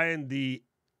 Why in the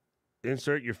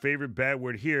insert your favorite bad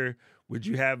word here would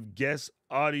you have guest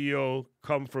audio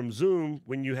come from Zoom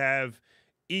when you have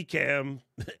Ecamm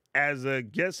as a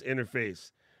guest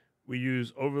interface? We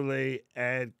use overlay,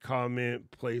 add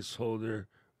comment, placeholder,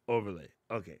 overlay.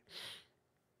 Okay.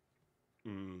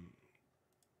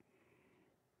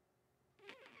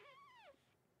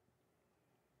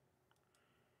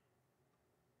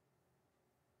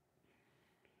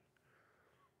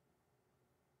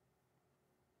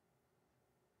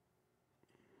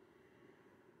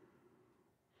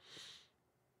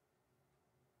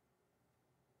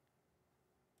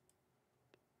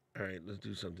 All right, let's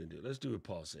do something new. Let's do what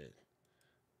Paul said.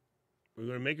 We're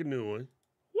going to make a new one.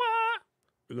 What?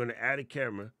 We're going to add a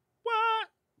camera. What?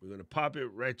 We're going to pop it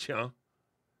right here.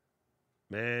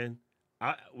 Man,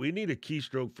 we need a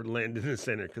keystroke for land in the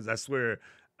center because I swear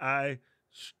I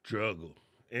struggle.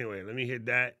 Anyway, let me hit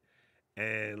that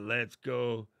and let's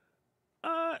go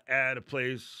add a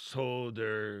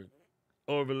placeholder,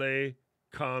 overlay,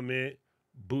 comment,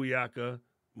 booyaka,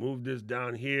 move this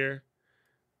down here.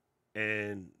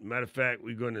 And matter of fact,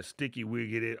 we're going to sticky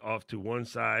wiggle it off to one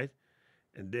side.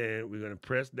 And then we're going to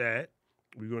press that.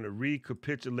 We're going to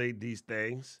recapitulate these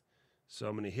things. So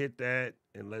I'm going to hit that.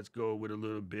 And let's go with a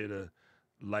little bit of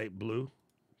light blue.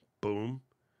 Boom.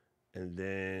 And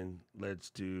then let's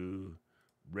do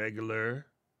regular.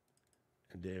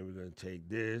 And then we're going to take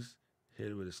this,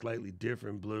 hit it with a slightly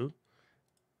different blue.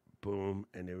 Boom.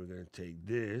 And then we're going to take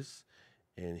this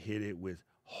and hit it with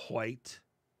white.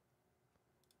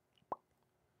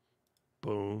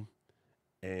 Boom.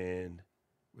 And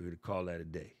we're going to call that a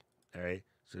day. All right.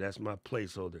 So that's my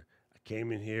placeholder. I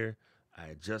came in here. I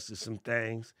adjusted some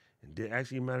things. And did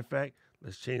actually, matter of fact,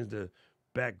 let's change the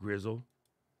back grizzle.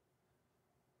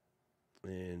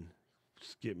 And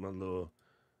skip my little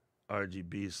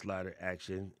RGB slider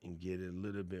action and get it a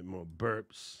little bit more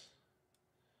burps.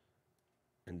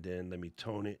 And then let me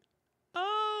tone it.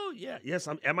 Oh, yeah. Yes,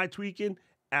 am I tweaking?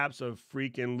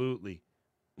 Abso-freaking-lutely.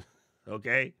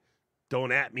 Okay?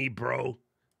 Don't at me, bro. All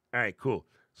right, cool.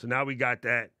 So now we got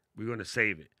that. We're going to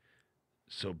save it.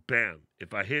 So, bam.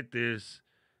 If I hit this,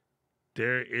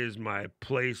 there is my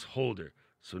placeholder.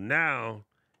 So now,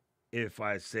 if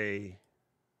I say,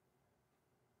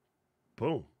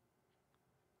 boom,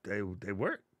 they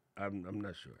work. I'm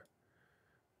not sure.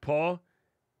 Paul,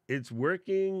 it's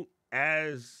working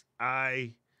as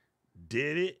I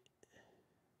did it.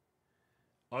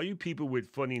 All you people with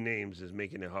funny names is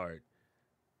making it hard.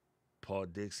 Paul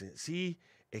Dixon. See,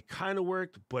 it kind of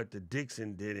worked, but the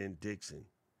Dixon didn't Dixon.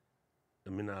 I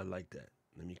mean, I like that.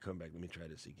 Let me come back. Let me try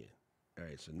this again. All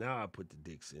right, so now I put the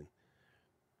Dixon.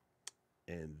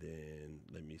 And then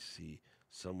let me see.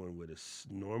 Someone with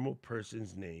a normal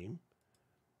person's name.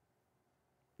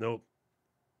 Nope.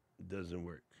 Doesn't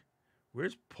work.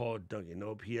 Where's Paul Duncan?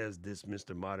 Nope, he has this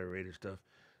Mr. Moderator stuff.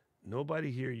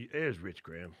 Nobody here. There's Rich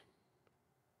Graham.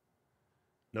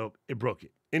 Nope, it broke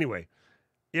it. Anyway,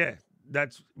 yeah,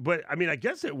 but I mean, I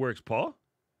guess it works, Paul.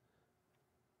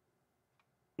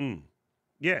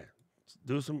 Yeah,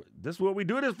 this is what we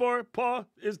do this for, Paul,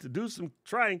 is to do some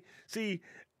trying. See,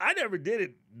 I never did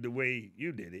it the way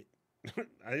you did it.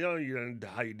 I know you know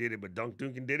how you did it, but Dunk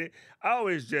Duncan did it. I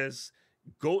always just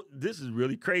go, this is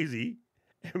really crazy.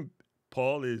 And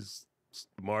Paul is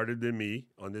smarter than me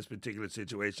on this particular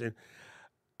situation.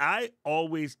 I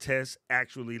always test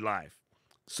actually live.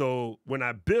 So when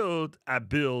I build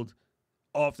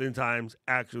oftentimes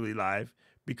actually live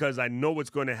because I know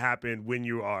what's going to happen when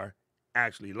you are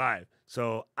actually live.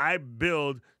 So I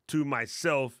build to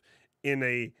myself in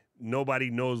a nobody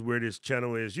knows where this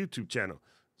channel is YouTube channel.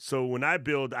 So when I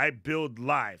build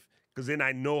live because then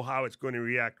I know how it's going to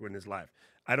react when it's live.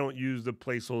 I don't use the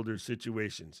placeholder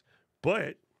situations,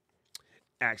 but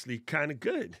actually kind of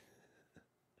good.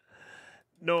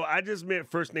 No, I just meant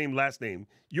first name, last name.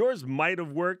 Yours might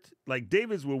have worked. Like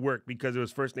David's will work because it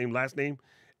was first name, last name.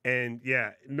 And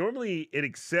yeah, normally it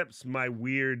accepts my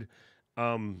weird,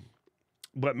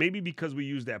 but maybe because we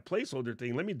use that placeholder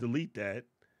thing, let me delete that.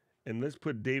 And let's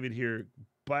put David here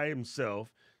by himself.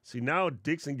 See, now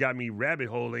Dixon got me rabbit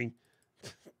holing.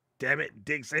 Damn it,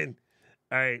 Dixon.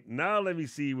 All right, now let me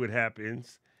see what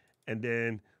happens. And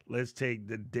then let's take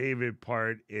the David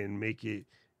part and make it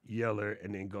yeller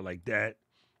and then go like that.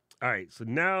 All right, so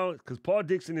now, because Paul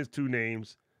Dixon is two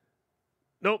names.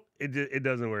 Nope, it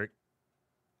doesn't work.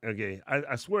 Okay,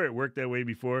 I swear it worked that way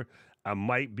before. I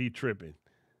might be tripping.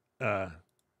 Uh,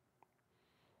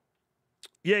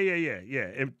 yeah.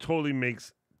 It totally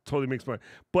makes fun.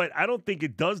 But I don't think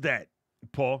it does that,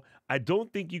 Paul. I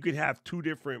don't think you could have two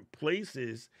different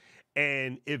places.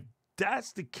 And if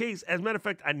that's the case, as a matter of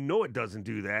fact, I know it doesn't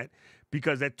do that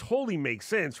because that totally makes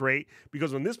sense, right?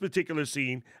 Because on this particular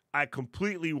scene, I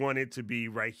completely want it to be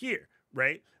right here,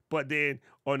 right? But then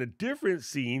on a different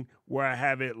scene where I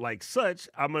have it like such,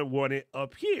 I'm gonna want it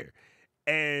up here.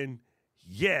 And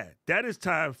yeah, that is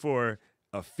time for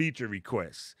a feature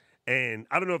request. And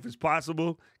I don't know if it's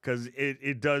possible because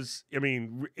it does. I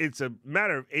mean, it's a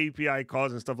matter of API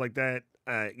calls and stuff like that.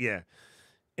 Yeah.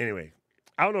 Anyway,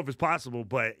 I don't know if it's possible,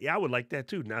 but yeah, I would like that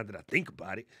too. Now that I think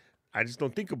about it, I just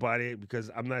don't think about it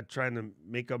because I'm not trying to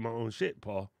make up my own shit,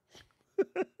 Paul.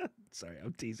 Sorry,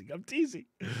 I'm teasing.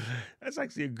 That's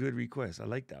actually a good request. I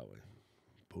like that one.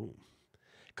 Boom.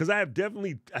 Because I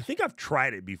think I've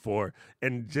tried it before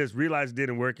and just realized it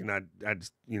didn't work, and I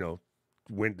just,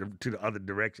 went to the other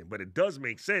direction. But it does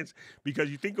make sense because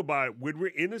you think about it, when we're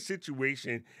in a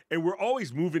situation and we're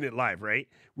always moving it live, right?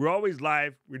 We're always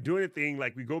live. We're doing a thing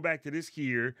like we go back to this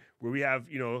here where we have,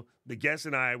 the guest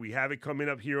and we have it coming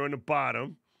up here on the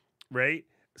bottom, right?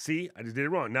 See, I just did it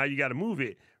wrong. Now you got to move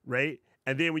it, right?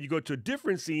 And then when you go to a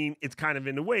different scene, it's kind of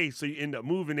in the way, so you end up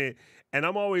moving it. And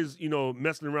I'm always,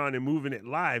 messing around and moving it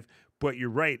live. But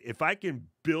you're right. If I can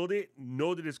build it,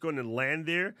 know that it's going to land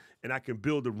there, and I can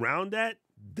build around that,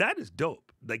 that is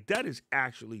dope. Like, that is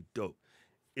actually dope.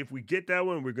 If we get that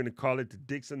one, we're going to call it the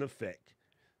Dixon effect.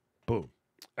 Boom.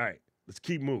 All right, let's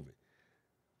keep moving.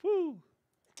 Woo.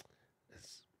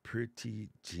 That's pretty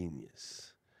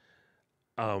genius.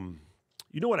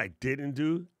 You know what I didn't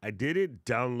do? I didn't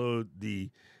download the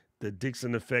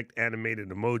Dixon effect animated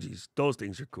emojis. Those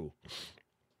things are cool.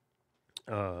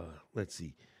 Let's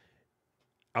see.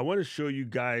 I want to show you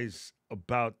guys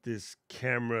about this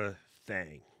camera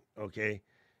thing, okay?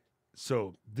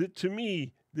 So to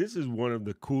me, this is one of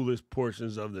the coolest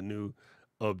portions of the new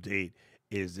update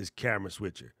is this camera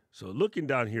switcher. So looking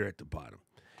down here at the bottom,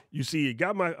 you see it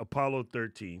got my Apollo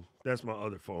 13. That's my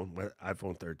other phone, my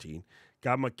iPhone 13.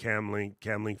 Got my Camlink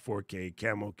 4K,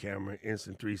 camo camera,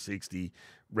 Instant 360,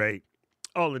 right?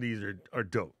 All of these are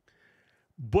dope.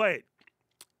 But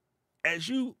as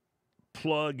you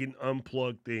plug and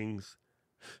unplug things,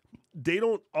 they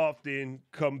don't often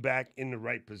come back in the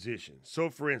right position. So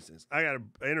for instance, I got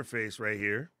an interface right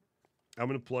here. I'm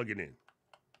going to plug it in.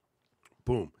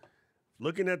 Boom.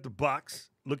 Looking at the box,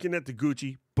 looking at the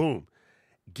Gucci, boom.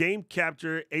 Game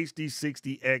Capture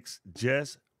HD60X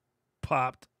just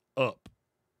popped up.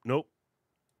 Nope.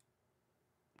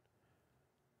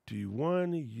 Do you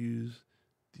want to use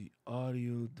the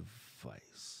audio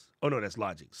device? Oh, no, that's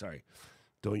Logic. Sorry.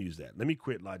 Don't use that. Let me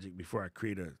quit Logic before I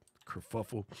create a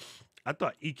kerfuffle. I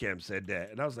thought Ecamm said that,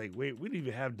 and I was like, wait, we don't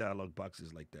even have dialog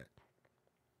boxes like that.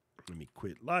 Let me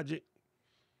quit Logic.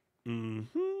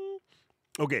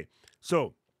 Okay,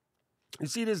 so you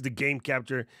see this is the Game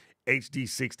Capture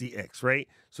HD60X, right?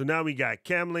 So now we got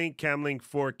Camlink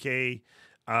 4K,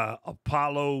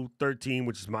 Apollo 13,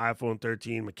 which is my iPhone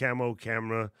 13, my camo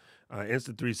camera,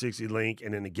 Instant 360 link,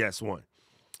 and then the Guest One.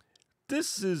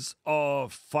 This is all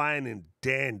fine and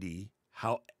dandy.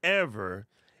 However,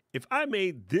 if I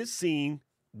made this scene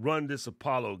run this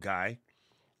Apollo guy,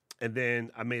 and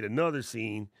then I made another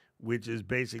scene, which is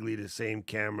basically the same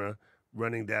camera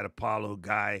running that Apollo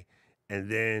guy,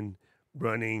 and then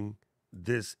running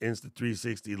this Insta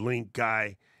 360 link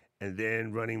guy, and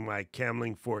then running my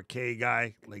Camlink 4K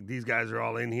guy, like these guys are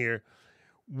all in here.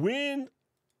 When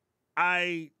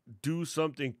I do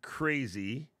something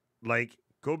crazy, like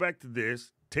go back to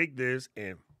this, take this,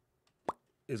 and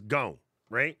it's gone,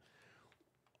 right?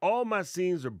 All my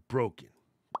scenes are broken.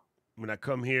 When I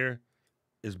come here,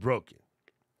 it's broken.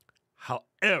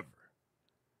 However,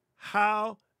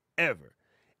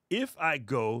 if I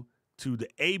go to the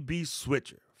AB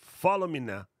switcher, follow me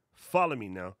now.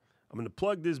 I'm going to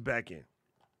plug this back in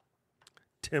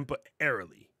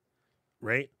temporarily,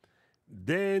 right?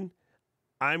 Then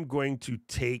I'm going to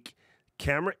take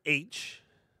camera H.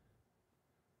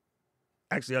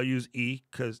 Actually, I'll use E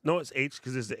because, no, it's H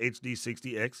because it's the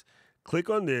HD60X. Click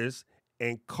on this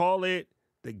and call it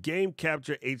the Game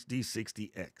Capture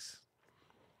HD60X.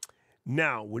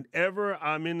 Now, whenever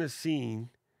I'm in the scene,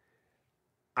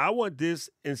 I want this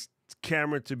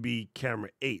camera to be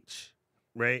camera H,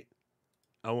 right?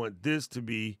 I want this to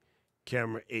be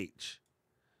camera H.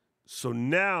 So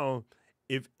now,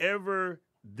 if ever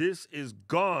this is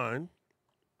gone,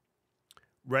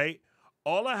 right,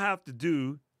 all I have to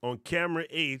do on camera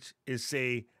H is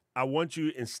say, I want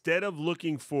you, instead of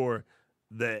looking for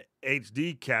the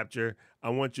HD capture, I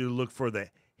want you to look for the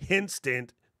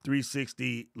instant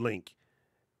 360 link.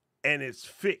 And it's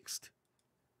fixed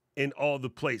in all the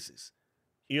places.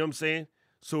 You know what I'm saying?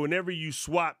 So whenever you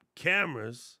swap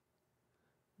cameras,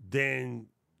 then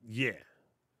yeah.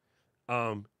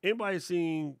 Anybody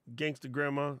seen Gangsta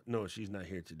Grandma? No, she's not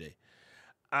here today.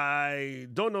 I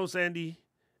don't know, Sandy.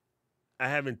 I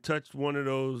haven't touched one of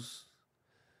those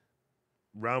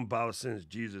roundabout since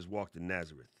Jesus walked in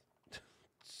Nazareth.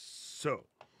 So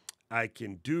I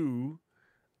can do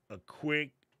a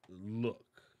quick look.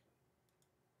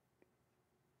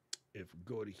 If we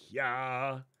go to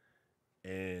here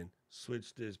and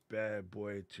switch this bad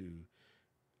boy to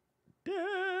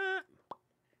that,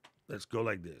 let's go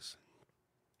like this.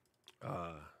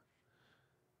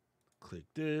 Click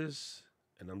this,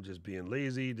 and I'm just being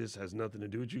lazy. This has nothing to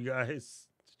do with you guys.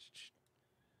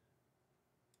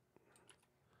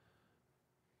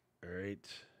 All right.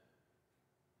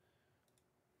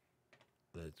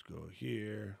 Let's go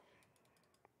here.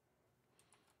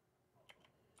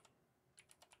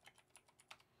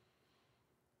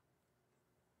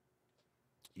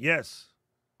 Yes,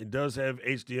 it does have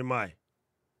HDMI.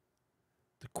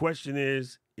 The question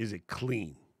is it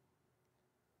clean?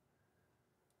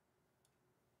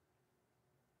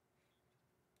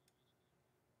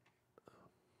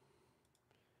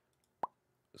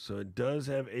 So it does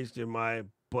have HDMI,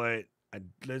 but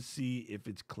let's see if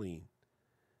it's clean.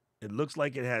 It looks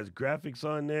like it has graphics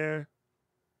on there.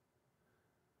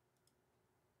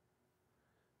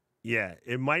 Yeah,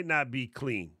 it might not be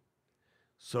clean.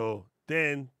 So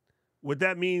then what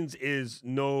that means is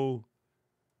no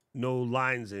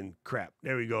lines and crap.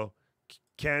 There we go.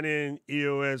 Canon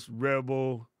EOS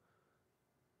Rebel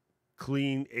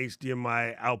clean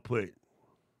HDMI output.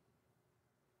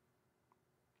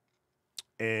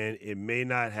 And it may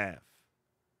not have.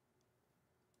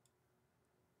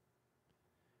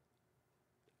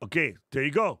 Okay, there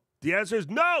you go. The answer is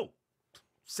no.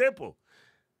 Simple.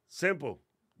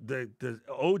 The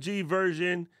OG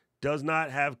version does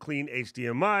not have clean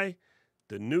HDMI.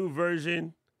 The new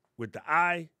version with the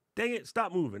eye, dang it,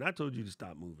 stop moving. I told you to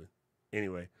stop moving.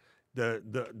 Anyway,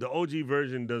 the OG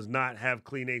version does not have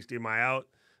clean HDMI out.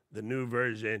 The new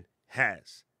version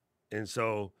has. And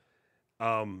so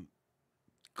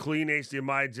clean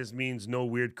HDMI just means no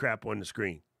weird crap on the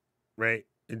screen, right?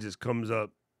 It just comes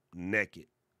up naked.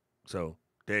 So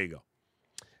there you go.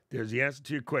 There's the answer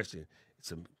to your question.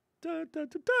 It's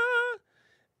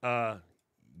a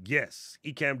yes,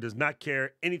 Ecamm does not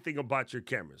care anything about your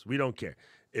cameras. We don't care.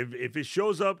 If it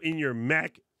shows up in your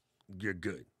Mac, you're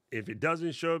good. If it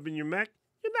doesn't show up in your Mac,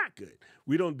 you're not good.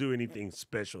 We don't do anything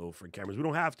special for cameras. We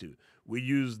don't have to. We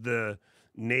use the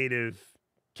native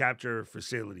capture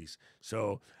facilities.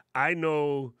 So I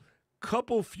know a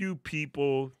couple few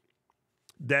people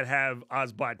that have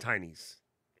Osbot Tinies.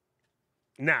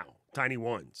 Now, Tiny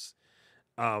Ones.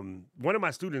 One of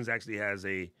my students actually has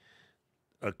a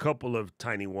couple of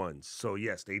Tiny Ones. So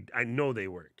yes, I know they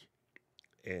work.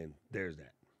 And there's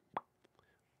that.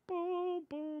 Boom,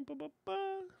 boom, ba, ba,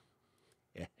 ba.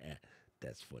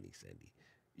 That's funny, Sandy.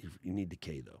 You need the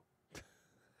K though.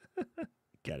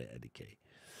 Gotta add the K.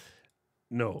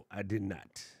 No, I did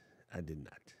not.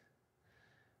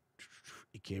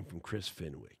 It came from Chris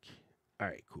Fenwick. All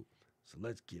right, cool. So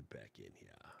let's get back in here.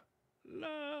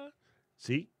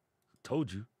 See?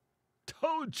 Told you.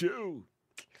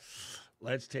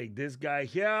 Let's take this guy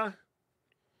here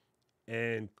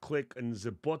and click on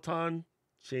the button,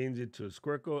 change it to a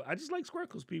squircle. I just like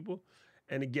squircles, people.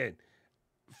 And again,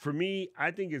 for me,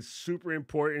 I think it's super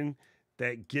important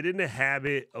that get in the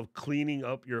habit of cleaning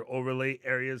up your overlay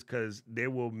areas because they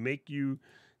will make you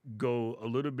go a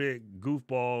little bit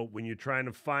goofball when you're trying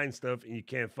to find stuff and you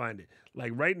can't find it.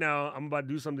 Like right now, I'm about to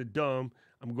do something dumb.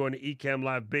 I'm going to Ecamm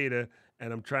Live Beta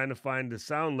and I'm trying to find the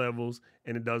sound levels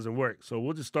and it doesn't work. So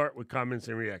we'll just start with comments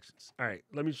and reactions. All right,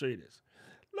 let me show you this.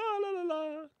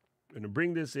 I'm going to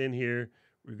bring this in here.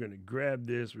 We're going to grab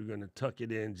this. We're going to tuck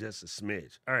it in just a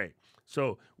smidge. All right.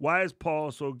 So why is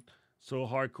Paul so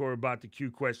hardcore about the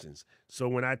Q questions? So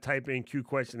when I type in Q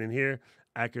question in here,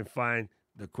 I can find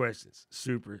the questions.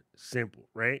 Super simple,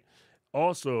 right?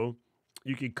 Also,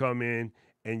 you can come in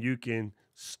and you can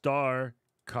star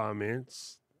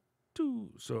comments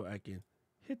too. So I can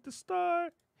hit the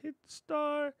star,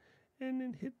 and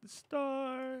then hit the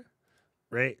star,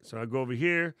 right? So I go over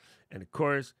here and of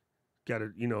course, got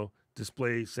to,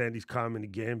 display Sandy's comment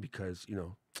again because,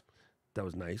 that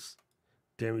was nice.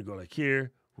 Then we go like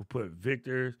here. We'll put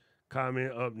Victor's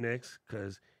comment up next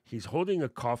because he's holding a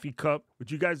coffee cup.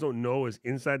 What you guys don't know is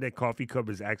inside that coffee cup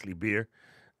is actually beer.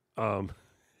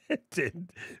 then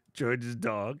George's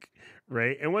dog,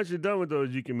 right? And once you're done with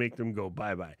those, you can make them go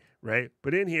bye-bye, right?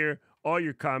 But in here, all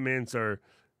your comments are,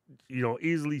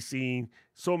 easily seen.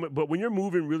 But when you're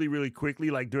moving really, really quickly,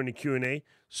 like during the Q&A,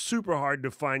 super hard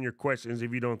to find your questions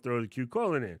if you don't throw the Q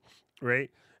colon in, right?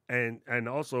 And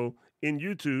also in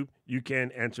YouTube, you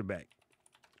can answer back.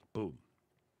 Boom.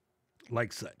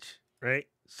 Like such, right?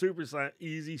 Super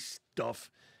easy stuff.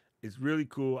 It's really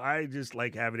cool. I just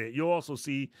like having it. You'll also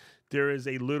see there is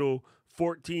a little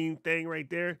 14 thing right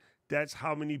there. That's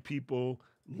how many people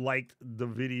liked the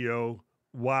video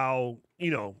while,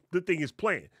 the thing is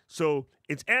playing. So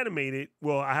it's animated.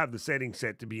 Well, I have the settings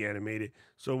set to be animated.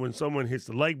 So when someone hits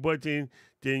the like button,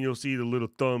 then you'll see the little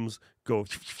thumbs go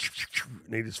and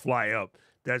they just fly up.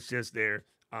 That's just there.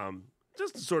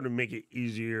 Just to sort of make it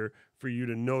easier for you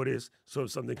to notice. So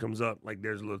if something comes up, like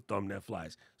there's a little thumb that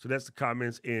flies. So that's the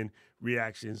comments and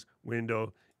reactions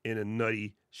window in a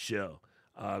nutty shell.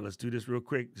 Let's do this real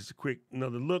quick. Just a quick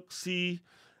another look. See,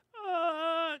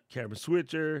 camera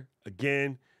switcher.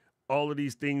 Again, all of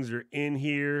these things are in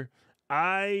here.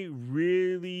 I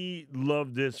really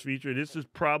love this feature. This is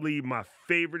probably my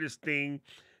favoriteest thing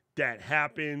that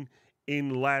happened in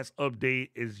the last update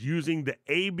is using the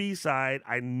A/B side.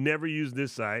 I never use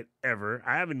this side ever.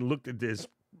 I haven't looked at this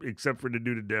except for to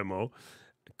do the demo.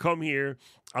 Come here.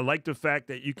 I like the fact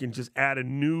that you can just add a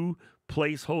new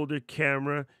placeholder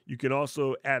camera. You can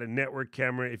also add a network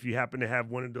camera if you happen to have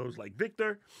one of those like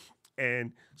Victor.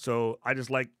 And so I just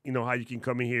like, how you can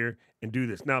come in here and do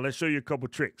this. Now, let's show you a couple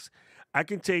tricks. I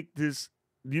can take this.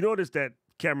 You notice that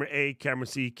camera A, camera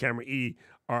C, camera E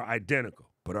are identical,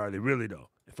 but are they really though?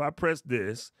 If I press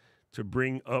this to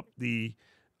bring up the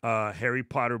Harry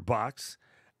Potter box,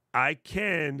 I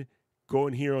can go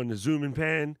in here on the zoom and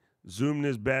pan, zoom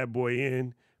this bad boy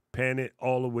in, pan it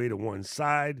all the way to one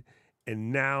side,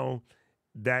 and now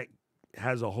that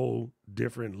has a whole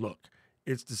different look.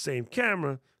 It's the same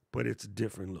camera, but it's a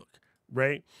different look,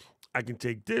 right? I can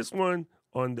take this one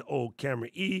on the old camera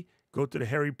E, go to the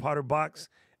Harry Potter box,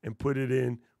 and put it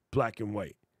in black and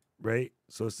white, right?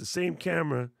 So it's the same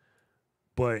camera,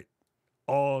 but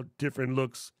all different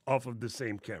looks off of the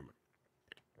same camera.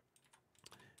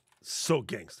 So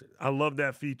gangster. I love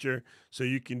that feature. So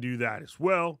you can do that as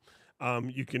well.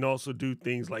 You can also do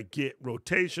things like get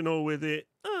rotational with it,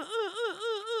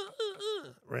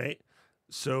 right?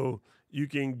 So you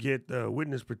can get the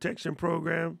witness protection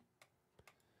program,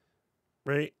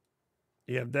 right?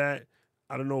 You have that.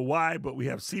 I don't know why, but we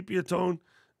have sepia tone.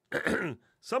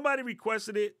 Somebody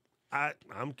requested it.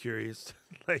 I'm curious.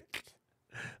 Like,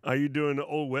 are you doing the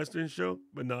old Western show?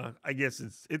 But no, I guess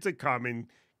it's a common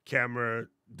camera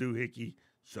doohickey.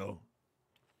 So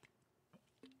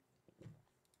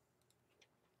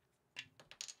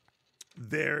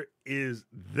there is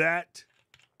that.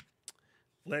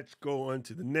 Let's go on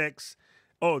to the next.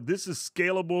 Oh, this is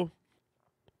scalable.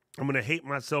 I'm going to hate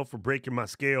myself for breaking my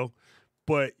scale,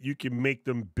 but you can make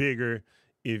them bigger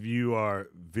if you are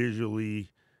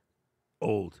visually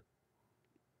old.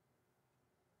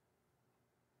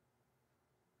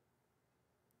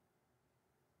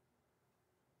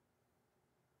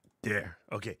 There.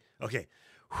 Okay.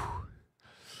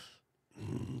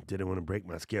 Didn't want to break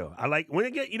my scale. I like when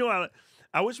it get,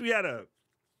 I wish we had a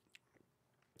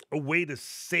way to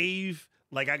save.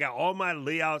 Like I got all my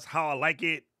layouts, how I like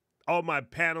it, all my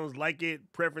panels like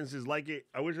it, preferences like it.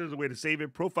 I wish there was a way to save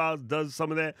it. Profiles does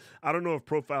some of that. I don't know if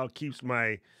Profile keeps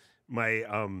my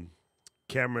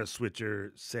camera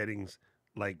switcher settings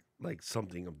like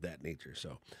something of that nature.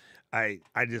 So I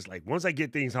just like, once I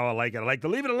get things how I like it, I like to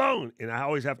leave it alone. And I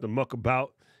always have to muck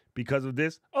about because of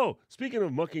this. Oh, speaking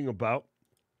of mucking about,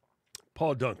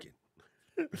 Paul Duncan.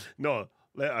 No,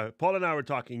 Paul and I were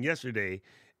talking yesterday,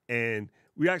 and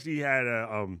we actually had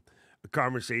a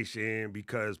conversation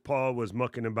because Paul was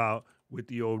mucking about with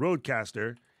the old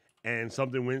Roadcaster, and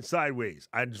something went sideways.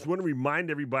 I just want to remind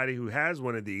everybody who has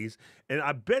one of these, and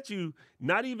I bet you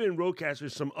not even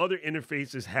Roadcasters, some other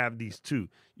interfaces have these too.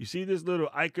 You see this little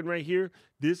icon right here?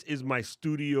 This is my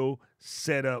studio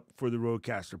setup for the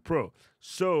Roadcaster Pro.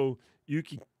 So you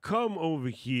can come over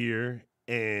here,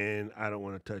 and I don't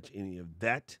want to touch any of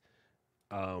that.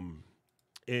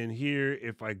 And here,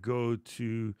 if I go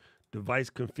to device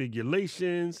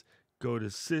configurations, go to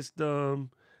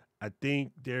system, I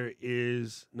think there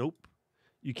is, nope,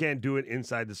 you can't do it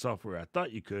inside the software. I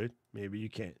thought you could, maybe you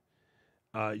can't.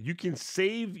 You can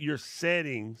save your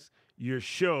settings, your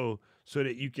show, so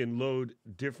that you can load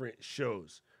different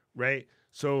shows, right?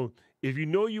 So if you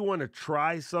know you want to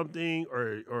try something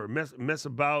or mess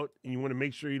about and you want to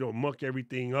make sure you don't muck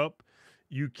everything up,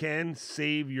 you can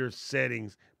save your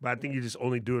settings, but I think you just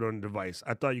only do it on the device.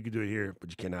 I thought you could do it here, but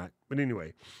you cannot. But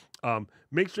anyway,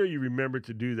 make sure you remember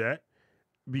to do that,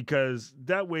 because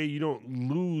that way you don't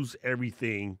lose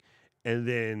everything and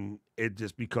then it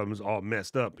just becomes all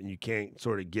messed up and you can't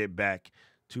sort of get back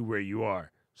to where you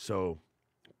are. So,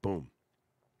 boom.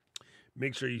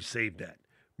 Make sure you save that.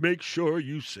 Make sure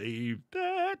you save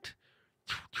that.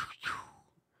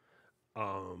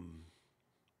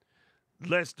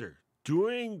 Lester,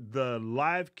 during the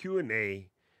live Q&A,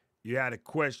 you had a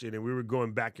question and we were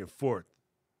going back and forth.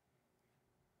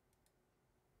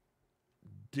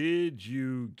 Did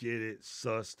you get it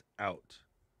sussed out?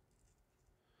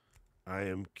 I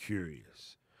am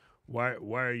curious. Why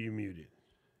are you muted?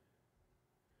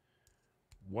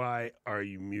 Why are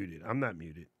you muted? I'm not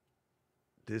muted.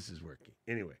 This is working.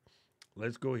 Anyway,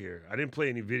 let's go here. I didn't play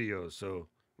any videos, so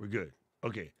we're good.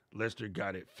 Okay, Lester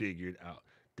got it figured out.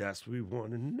 That's what we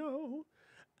want to know.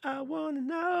 I want to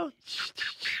know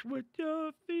what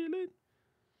you're feeling.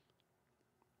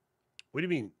 What do you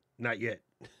mean, not yet?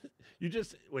 You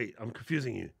just, wait, I'm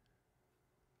confusing you.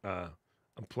 I'm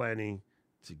planning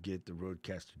to get the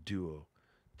Roadcaster Duo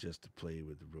just to play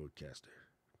with the Roadcaster.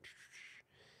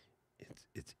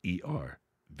 It's ER,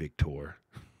 Victor.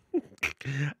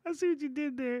 I see what you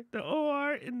did there. The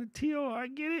OR and the TOR,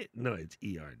 get it? No, it's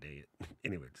ER, dang it.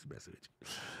 Anyway, just messing with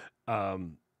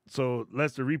you. So,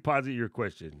 Lester, reposit your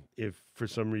question. If for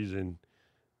some reason,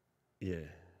 yeah.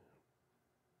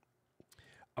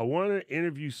 I want to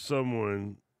interview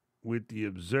someone with the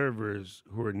observers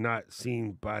who are not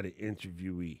seen by the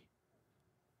interviewee.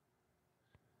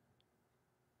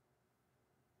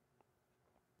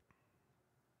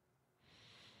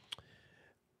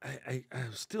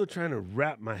 I'm still trying to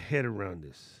wrap my head around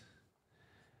this.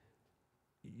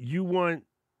 You want,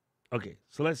 okay,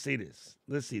 so let's say this.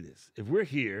 Let's see this. If we're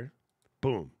here,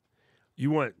 boom,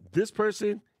 you want this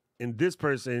person and this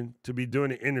person to be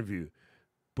doing an interview,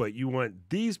 but you want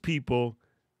these people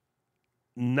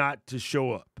not to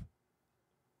show up.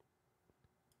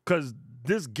 Because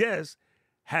this guest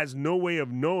has no way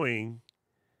of knowing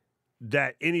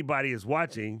that anybody is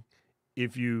watching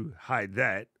if you hide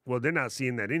that. Well, they're not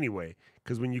seeing that anyway.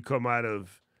 Because when you come out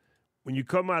of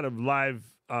live,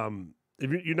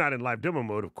 if you're not in live demo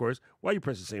mode, of course, why you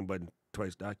press the same button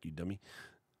twice, Doc, you dummy?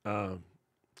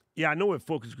 Yeah, I know what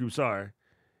focus groups are,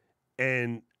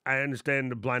 and I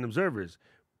understand the blind observers.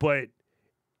 But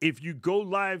if you go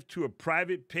live to a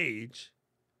private page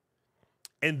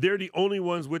and they're the only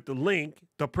ones with the link,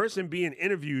 the person being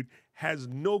interviewed has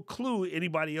no clue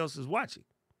anybody else is watching.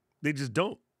 They just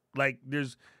don't. Like,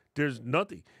 there's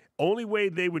nothing. Only way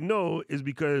they would know is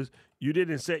because you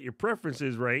didn't set your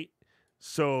preferences right.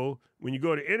 So when you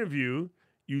go to interview,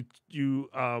 you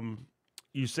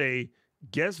say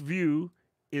guest view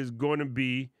is going to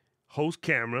be host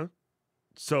camera.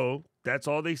 So that's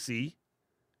all they see,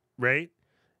 right?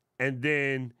 And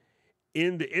then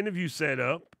in the interview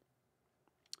setup,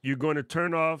 you're going to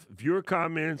turn off viewer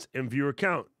comments and viewer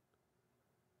count.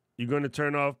 You're going to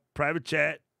turn off private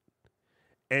chat,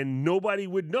 and nobody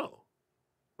would know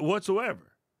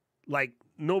whatsoever. Like,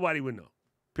 nobody would know.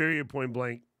 Period, point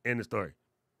blank, end of story.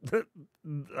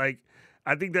 Like,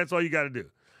 I think that's all you got to do.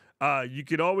 You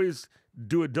could always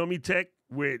do a dummy tech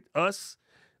with us.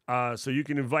 So you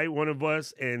can invite one of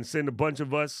us and send a bunch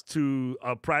of us to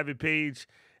a private page.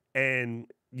 And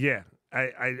yeah,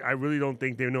 I really don't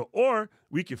think they know. Or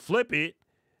we could flip it.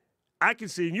 I can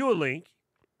send you a link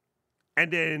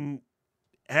and then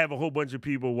have a whole bunch of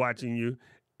people watching you,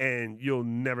 and you'll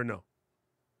never know.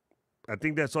 I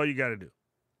think that's all you got to do.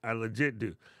 I legit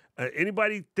do.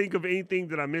 Anybody think of anything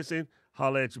that I'm missing?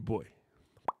 Holla at your boy.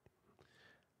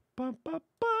 Ba, ba,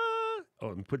 ba. Oh,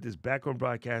 and put this back on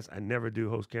broadcast. I never do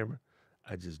host camera.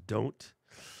 I just don't.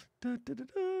 Da, da, da,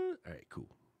 da. All right, cool.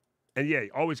 And yeah,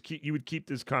 you would keep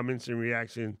this comments and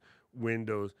reaction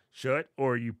windows shut,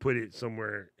 or you put it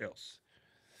somewhere else.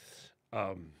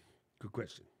 Good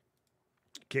question.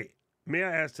 Okay. May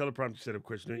I ask teleprompter setup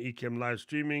question on Ecamm live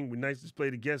streaming with nice display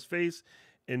the guest face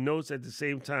and notes at the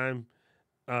same time?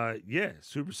 Yeah,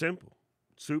 super simple.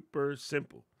 Super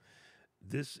simple.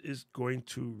 This is going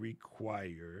to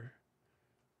require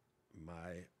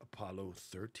my Apollo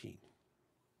 13.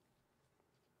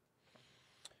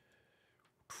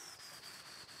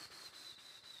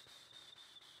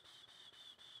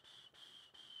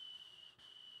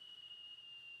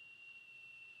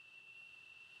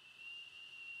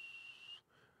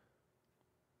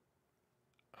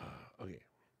 Okay,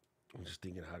 I'm just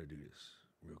thinking how to do this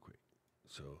real quick.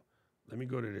 So let me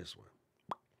go to this one.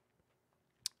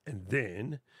 And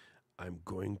then I'm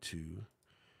going to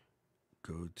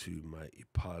go to my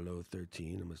Apollo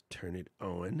 13. I must turn it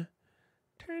on.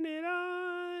 Turn it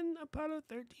on, Apollo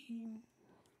 13.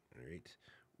 All right.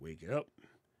 Wake up.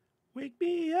 Wake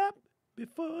me up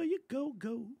before you go.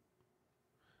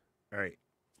 All right.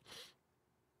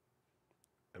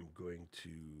 I'm going to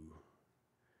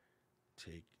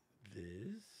take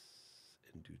this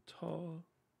and do tall.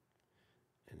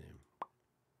 And then,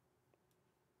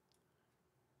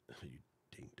 you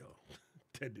ding dong.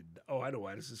 Oh, I know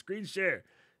why. This is a screen share.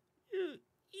 You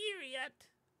idiot.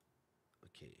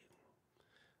 Okay.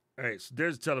 All right, so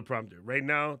there's a teleprompter. Right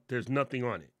now, there's nothing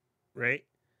on it, right?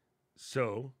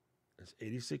 So, let's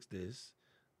 86 this.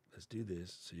 Let's do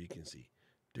this so you can see.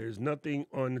 There's nothing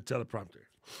on the teleprompter.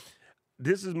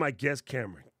 This is my guest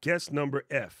camera, guest number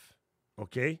F,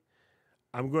 okay?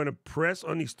 I'm going to press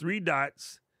on these 3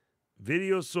 dots,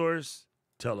 video source,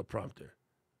 teleprompter.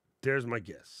 There's my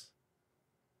guest.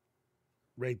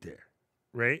 Right there,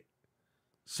 right?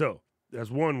 So, that's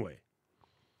one way.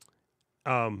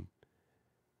 The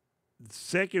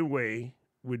second way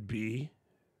would be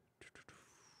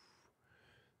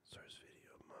source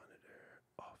video monitor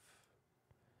off.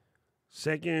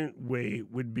 Second way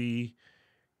would be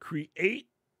create.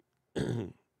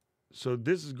 So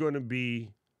this is going to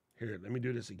be, here, let me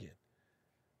do this again.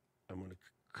 I'm going to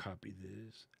copy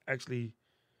this. Actually,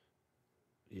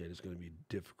 yeah, it's going to be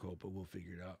difficult, but we'll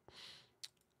figure it out.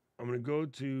 I'm going to go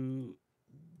to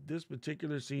this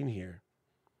particular scene here.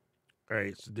 All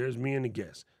right, so there's me and the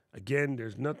guest. Again,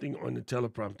 there's nothing on the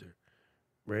teleprompter,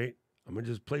 right? I'm going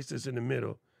to just place this in the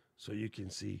middle so you can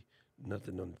see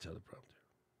nothing on the teleprompter.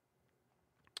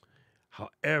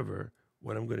 However,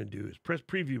 what I'm going to do is press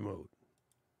preview mode,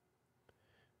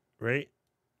 right?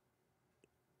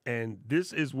 And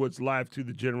this is what's live to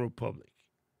the general public.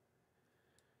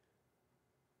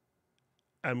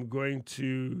 I'm going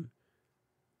to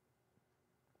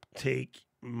take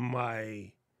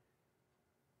my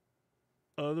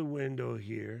other window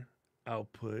here,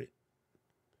 output,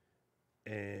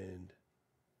 and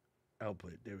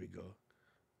output, there we go,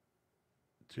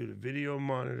 to the video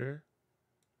monitor.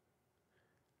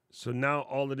 So now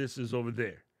all of this is over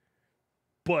there.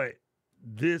 But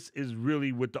this is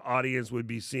really what the audience would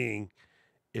be seeing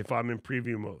if I'm in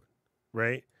preview mode,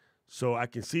 right? So I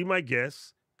can see my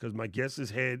guest, because my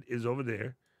guest's head is over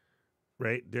there,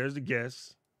 right? There's the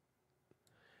guest.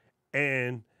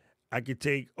 And I could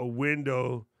take a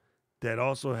window that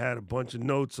also had a bunch of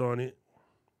notes on it.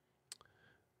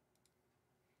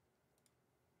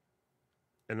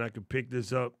 And I could pick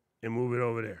this up and move it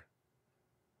over there.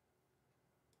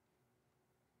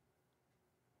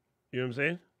 You know what I'm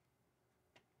saying?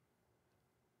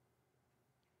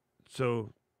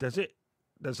 So that's it.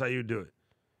 That's how you do it.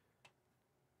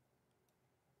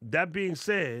 That being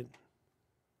said,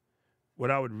 what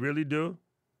I would really do,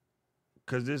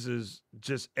 because this is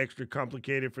just extra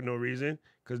complicated for no reason,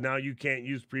 because now you can't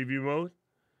use preview mode.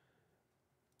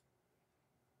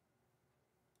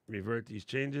 Revert these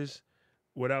changes.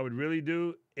 What I would really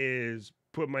do is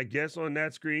put my guest on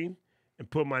that screen and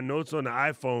put my notes on the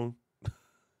iPhone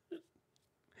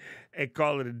and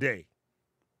call it a day.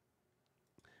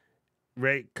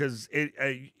 Right? Because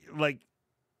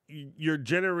you're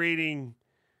generating,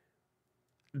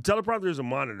 the teleprompter is a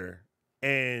monitor,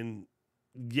 and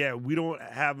yeah, we don't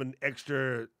have an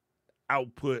extra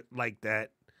output like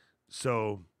that.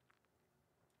 So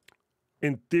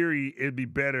in theory, it'd be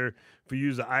better if you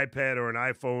use an iPad or an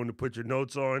iPhone to put your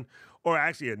notes on, or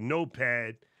actually a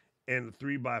notepad and a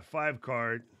 3x5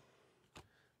 card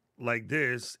like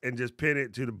this, and just pin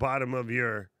it to the bottom of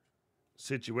your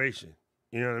situation.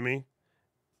 You know what I mean?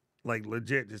 Like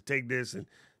legit, just take this and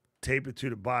tape it to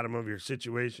the bottom of your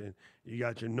situation. You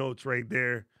got your notes right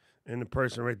there and the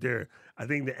person right there. I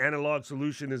think the analog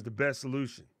solution is the best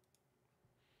solution.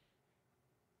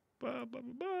 Ba, ba,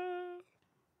 ba, ba.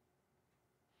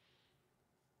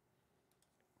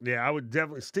 Yeah, I would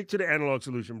definitely stick to the analog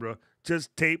solution, bro.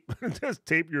 Just tape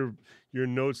your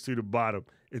notes to the bottom.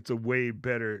 It's a way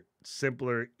better,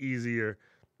 simpler, easier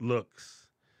looks.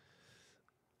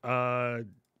 El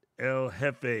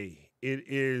Jefe. It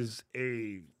is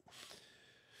a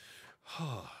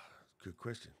good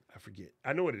question. I forget.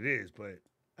 I know what it is, but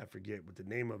I forget what the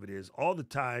name of it is all the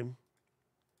time.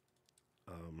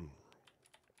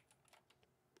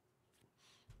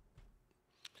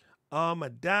 All my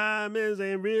diamonds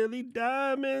ain't really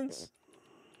diamonds.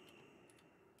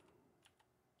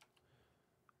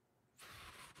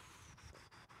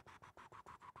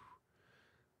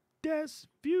 Desk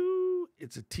View.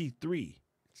 It's a T3.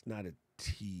 It's not a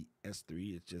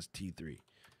TS3. It's just T3.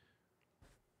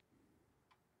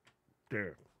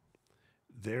 There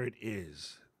it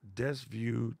is.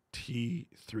 DeskView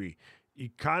T3. You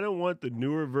kind of want the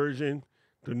newer version.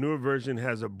 The newer version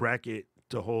has a bracket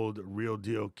to hold a real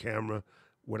deal camera.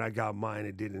 When I got mine,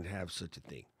 it didn't have such a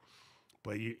thing.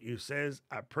 But it says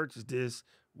I purchased this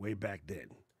way back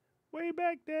then. Way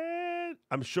back then.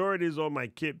 I'm sure it is on my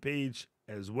kit page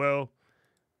as well.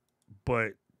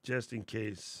 But just in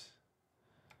case.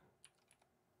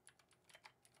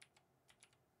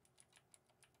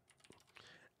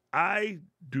 I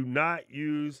do not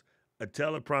use a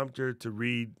teleprompter to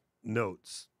read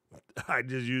notes. I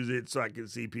just use it so I can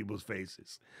see people's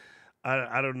faces.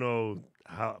 I don't know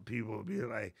how people will be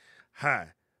like, hi,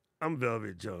 I'm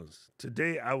Velvet Jones.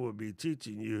 Today I will be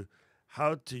teaching you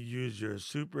how to use your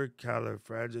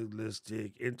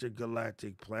supercalifragilistic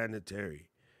intergalactic planetary.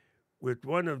 With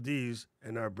one of these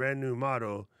and our brand new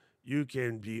model, you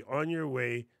can be on your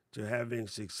way to having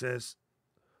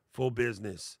successful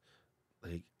business.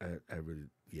 Like, I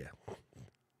really, yeah.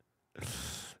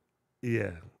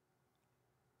 Yeah.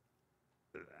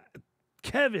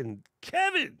 Kevin.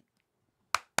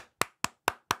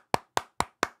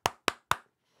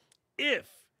 If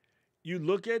you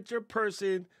look at your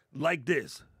person like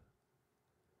this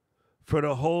for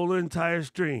the whole entire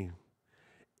stream,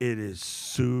 it is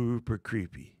super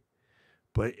creepy.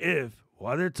 But if,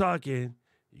 while they're talking,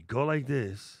 you go like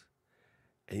this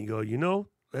and you go,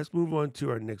 let's move on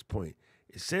to our next point.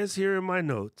 It says here in my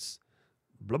notes,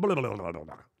 blah, blah, blah, blah, blah,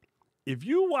 blah. If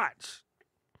you watch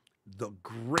the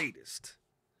greatest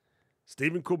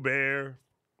Stephen Colbert,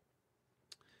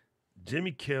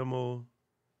 Jimmy Kimmel,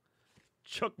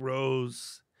 Chuck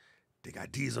Rose, they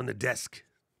got D's on the desk.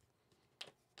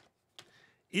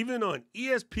 Even on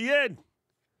ESPN,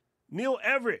 Neil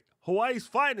Everett, Hawaii's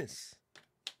finest.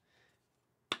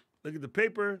 Look at the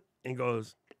paper and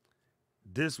goes,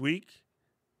 this week,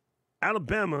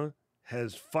 Alabama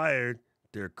has fired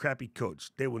their crappy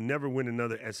coach. They will never win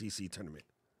another SEC tournament.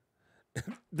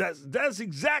 That's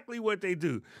exactly what they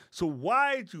do. So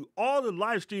why do all the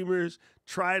live streamers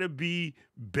try to be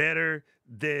better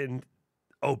than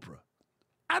Oprah?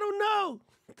 I don't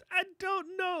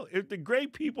know. If the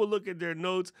great people look at their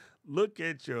notes, look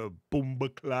at your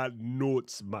Boombaclot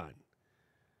notes, man.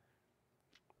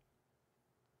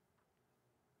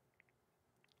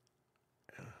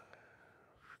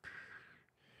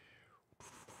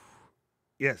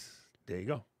 Yes, there you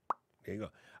go.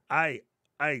 I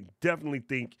definitely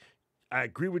think I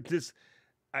agree with this.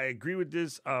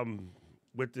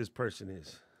 What this person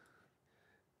is.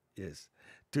 Yes.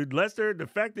 Dude, Lester, the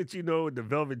fact that you know what the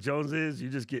Velvet Jones is, you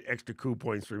just get extra cool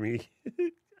points for me.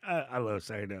 I love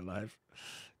Saturday Night Live.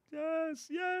 Yes.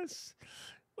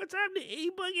 What's happening,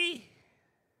 E-Boogie?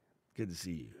 Good to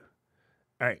see you.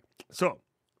 All right, so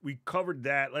we covered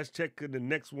that. Let's check the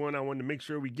next one. I wanted to make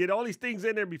sure we get all these things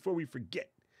in there before we forget.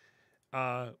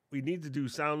 We need to do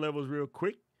sound levels real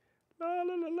quick. La,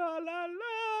 la, la, la, la,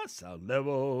 la. Sound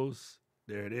levels.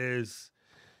 There it is.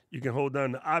 You can hold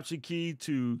down the Option key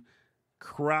to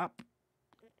crop,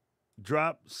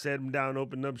 drop, set them down,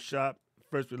 open up shop.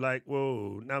 First we're like,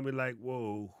 whoa. Now we're like,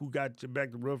 whoa. Who got your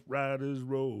back? The Rough Riders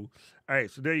roll. All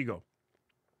right, so there you go.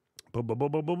 Boom, boom,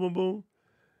 boom, boom, boom, boom, boom.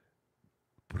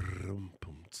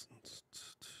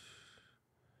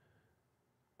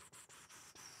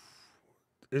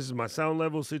 This is my sound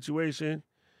level situation.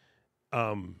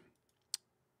 Go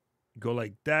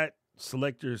like that.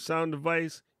 Select your sound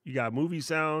device. You got movie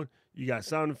sound. You got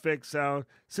sound effects sound.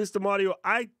 System audio.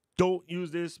 I don't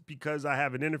use this because I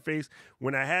have an interface.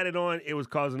 When I had it on, it was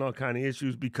causing all kind of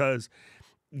issues because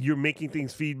you're making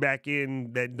things feedback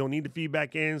in that don't need to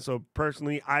feedback in. So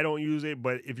personally, I don't use it.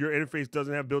 But if your interface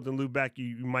doesn't have built-in loop back,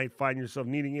 you might find yourself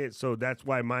needing it. So that's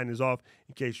why mine is off,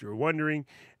 in case you're wondering.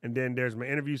 And then there's my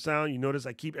interview sound. You notice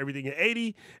I keep everything at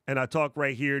 80, and I talk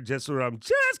right here just so I'm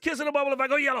just kissing the bubble if I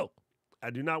go yellow. I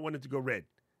do not want it to go red.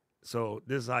 So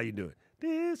this is how you do it.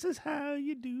 This is how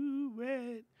you do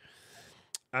it.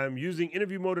 I'm using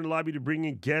interview mode in the lobby to bring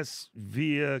in guests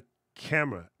via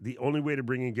camera. The only way to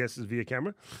bring in guests is via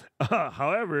camera.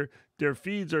 However, their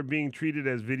feeds are being treated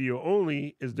as video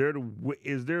only. Is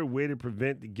there a way to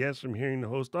prevent the guests from hearing the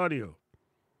host audio?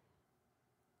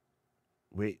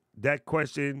 Wait, that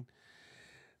question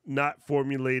not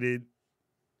formulated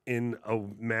in a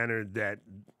manner that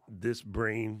this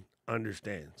brain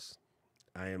understands.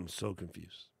 I am so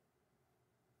confused.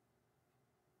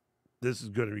 This is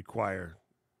going to require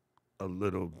a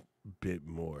little bit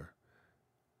more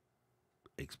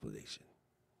explanation.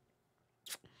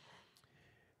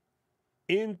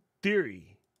 In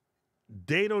theory,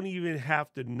 they don't even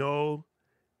have to know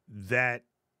that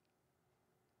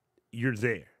you're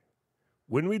there.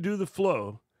 When we do the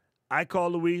flow, I call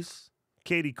Luis,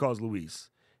 Katie calls Luis.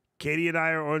 Katie and I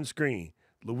are on screen.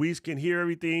 Luis can hear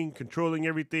everything, controlling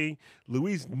everything.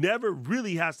 Luis never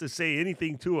really has to say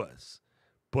anything to us,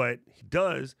 but he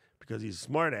does because he's a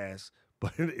smart ass.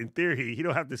 But in theory, he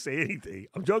don't have to say anything.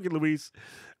 I'm joking, Luis.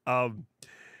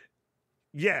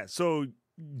 Yeah, so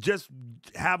just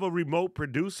have a remote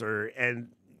producer, and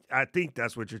I think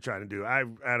that's what you're trying to do. I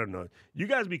don't know. You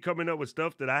guys be coming up with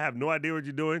stuff that I have no idea what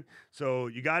you're doing, so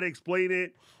you got to explain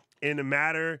it in a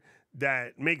matter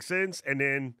that makes sense, and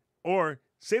then, or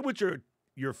say what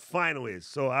your final is.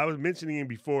 So I was mentioning it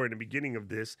before in the beginning of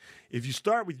this. If you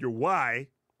start with your why,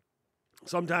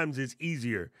 sometimes it's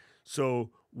easier.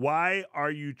 So why are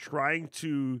you trying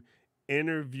to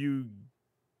interview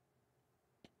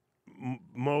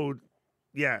mode?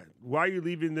 Yeah, why are you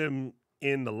leaving them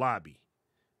in the lobby?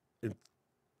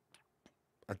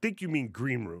 I think you mean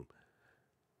green room,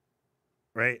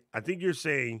 right? I think you're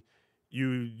saying you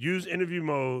use interview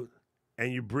mode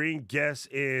and you bring guests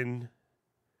in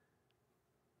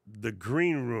the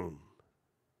green room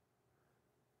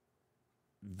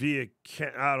via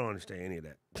I don't understand any of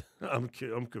that.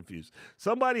 I'm confused.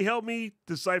 Somebody help me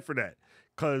decipher that,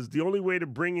 because the only way to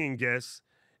bring in guests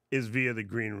is via the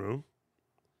green room.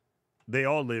 They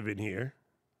all live in here,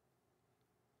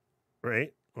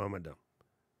 right? Or am I dumb?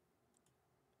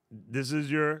 This is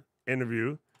your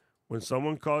interview. When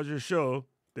someone calls your show,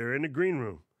 they're in the green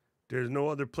room. There's no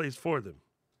other place for them.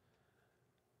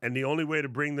 And the only way to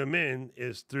bring them in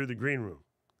is through the green room.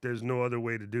 There's no other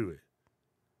way to do it.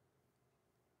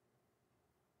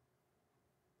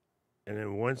 And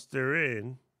then once they're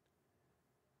in,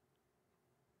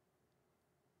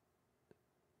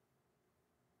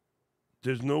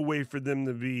 there's no way for them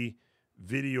to be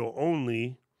video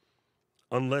only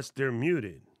unless they're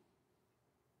muted.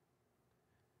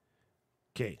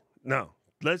 Okay, now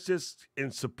let's just,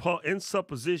 in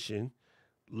supposition,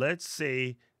 let's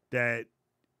say that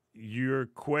your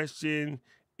question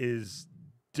is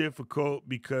difficult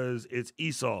because it's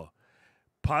Esau.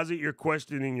 Posit your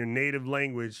question in your native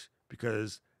language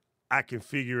because I can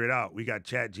figure it out. We got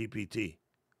Chat GPT.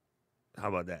 How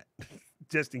about that?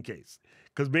 Just in case.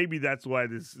 Because maybe that's why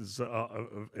this is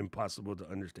impossible to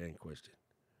understand question.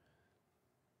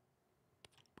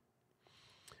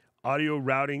 Audio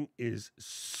routing is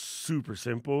super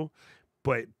simple,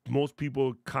 but most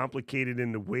people complicate it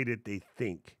in the way that they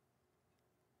think.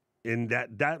 And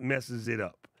that messes it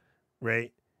up,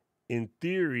 right? In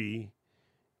theory,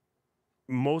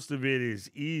 most of it is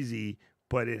easy,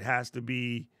 but it has to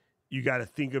be, you got to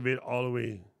think of it all the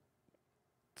way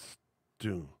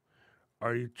through.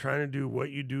 Are you trying to do what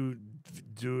you do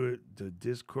it, the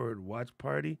Discord watch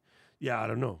party? Yeah, I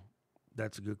don't know.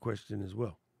 That's a good question as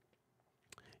well.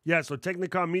 Yeah, so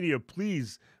Technicom Media,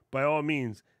 please, by all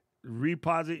means,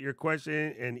 reposit your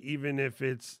question, and even if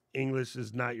it's English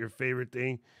is not your favorite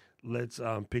thing, let's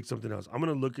pick something else. I'm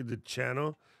going to look at the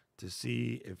channel to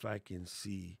see if I can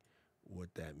see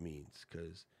what that means,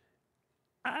 because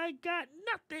I got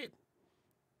nothing.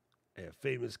 A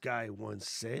famous guy once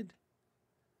said,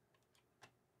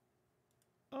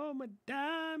 "Oh, my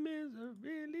diamonds are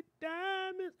really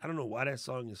diamonds." I don't know why that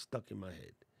song is stuck in my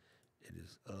head. It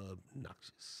is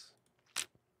obnoxious.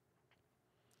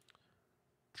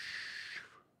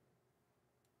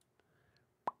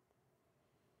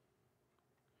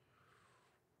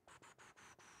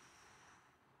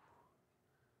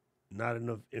 Not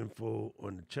enough info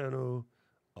on the channel.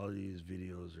 All these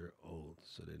videos are old,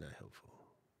 so they're not helpful.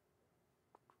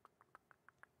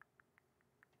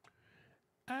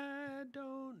 I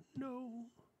don't know.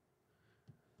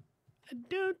 I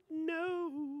don't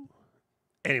know.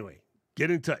 Anyway,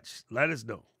 get in touch. Let us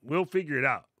know. We'll figure it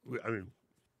out. I mean,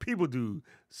 people do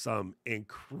some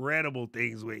incredible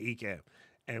things with Ecamm,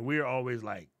 and we're always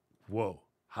like, whoa,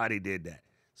 how they did that.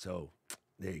 So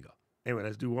there you go. Anyway,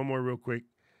 let's do one more real quick.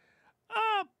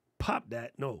 Pop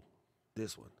that. No,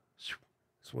 this one.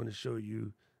 Just want to show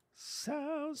you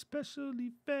sound special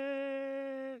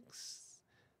effects.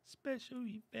 Special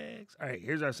effects. All right,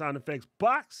 here's our sound effects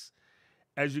box.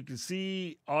 As you can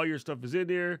see, all your stuff is in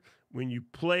there. When you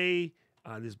play,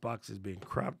 this box has been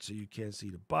cropped so you can't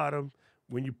see the bottom.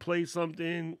 When you play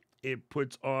something, it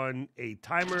puts on a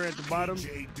timer at the bottom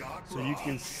so you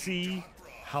can see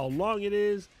how long it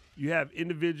is. You have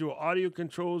individual audio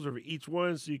controls over each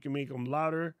one so you can make them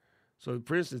louder. So,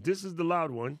 for instance, this is the loud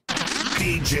one.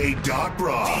 DJ Doc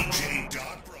Raw.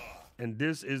 And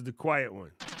this is the quiet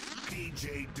one.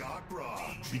 DJ Doc Raw.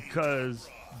 Because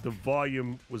the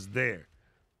volume was there.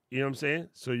 You know what I'm saying?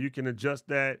 So you can adjust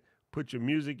that, put your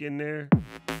music in there.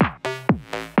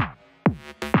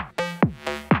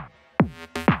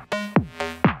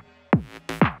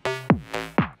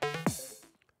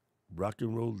 rock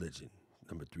and roll legend,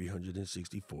 number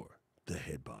 364, the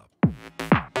Head Bob.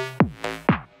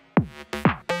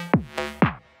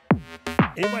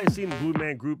 Anybody seen the Blue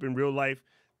Man Group in real life?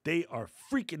 They are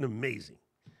freaking amazing.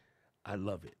 I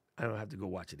love it. I don't have to go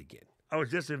watch it again. I was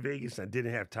just in Vegas. I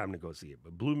didn't have time to go see it.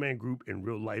 But Blue Man Group in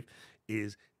real life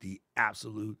is the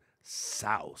absolute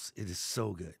sauce. It is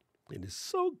so good. It is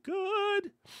so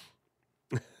good.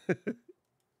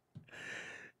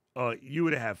 You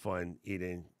would have had fun,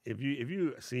 Eden. If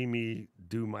you see me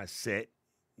do my set,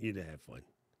 you'd have fun.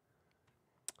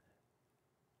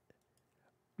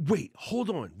 Wait, hold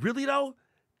on. Really though?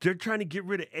 They're trying to get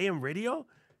rid of AM radio?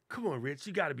 Come on, Rich.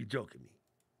 You got to be joking me.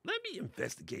 Let me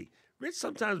investigate. Rich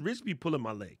be pulling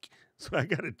my leg, so I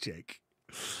got to check.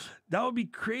 That would be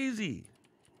crazy.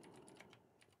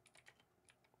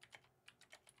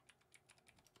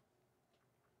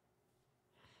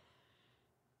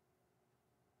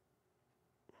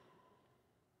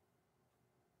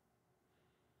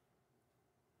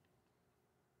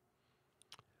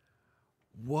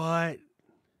 What?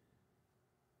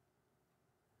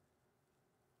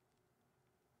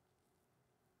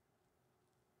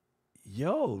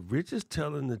 Yo, Rich is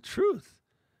telling the truth.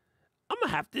 I'm going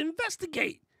to have to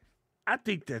investigate. I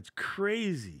think that's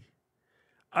crazy.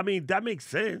 I mean, that makes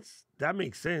sense.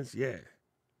 Yeah.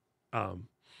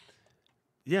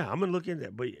 Yeah, I'm going to look into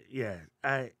that. But yeah,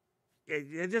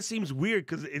 it just seems weird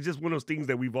because it's just one of those things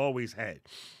that we've always had.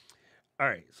 All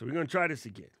right, so we're going to try this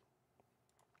again.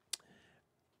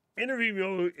 Interview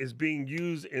mode is being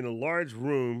used in a large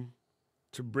room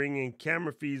to bring in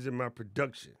camera feeds in my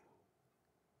production.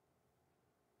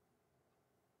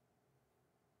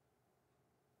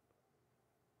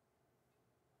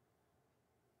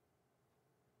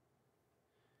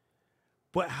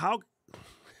 But how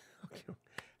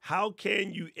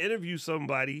can you interview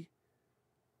somebody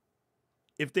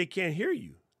if they can't hear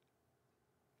you?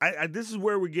 This is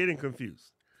where we're getting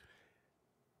confused.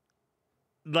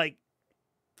 Like,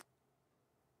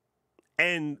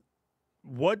 and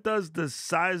what does the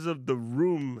size of the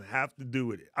room have to do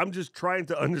with it? I'm just trying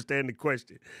to understand the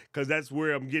question because that's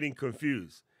where I'm getting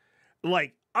confused.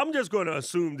 Like, I'm just going to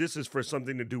assume this is for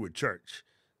something to do with church.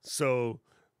 So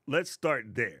let's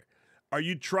start there. Are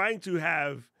you trying to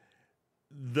have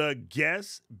the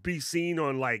guests be seen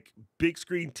on like big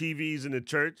screen TVs in the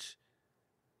church?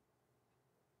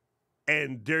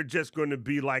 And they're just going to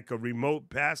be like a remote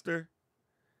pastor?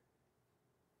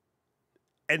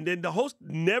 And then the host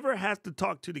never has to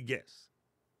talk to the guests.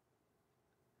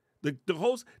 The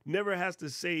host never has to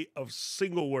say a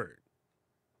single word,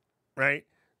 right?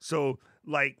 So,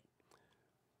 like,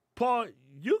 Paul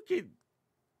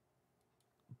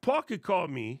could call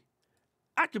me.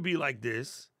 I could be like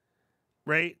this,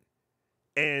 right?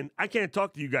 And I can't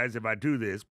talk to you guys if I do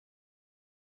this.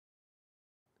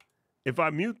 If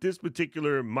I mute this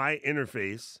particular my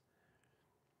interface,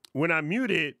 when I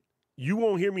mute it, you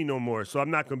won't hear me no more, so I'm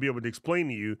not going to be able to explain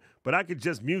to you, but I could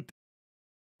just mute.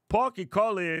 Paul could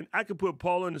call in. I could put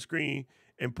Paul on the screen,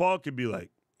 and Paul could be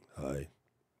like, "Hi,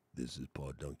 this is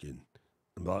Paul Duncan."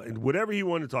 And whatever he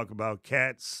wanted to talk about,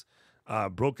 cats,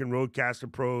 Broken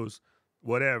Roadcaster Pros,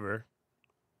 whatever.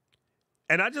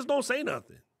 And I just don't say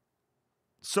nothing.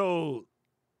 So,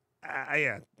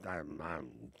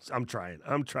 I'm trying.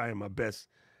 I'm trying my best.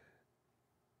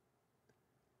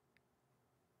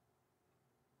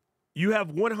 You have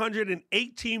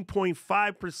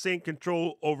 118.5%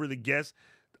 control over the guest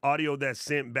audio that's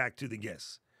sent back to the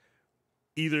guests,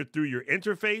 either through your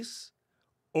interface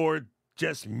or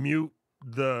just mute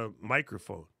the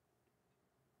microphone,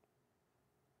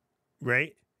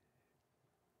 right?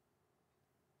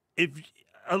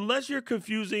 Unless you're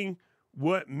confusing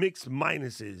what mix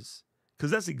minus is,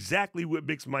 because that's exactly what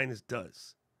mix minus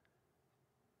does.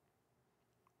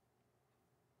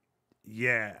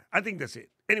 Yeah, I think that's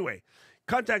it. Anyway,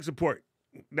 contact support.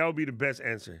 That would be the best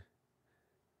answer.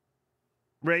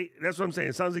 Right? That's what I'm saying.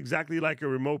 It sounds exactly like a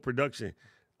remote production.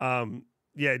 Yeah,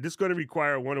 this is going to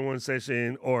require a one-on-one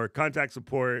session or contact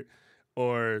support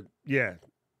or, yeah,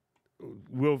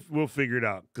 we'll figure it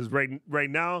out. Because right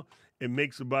now, it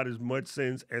makes about as much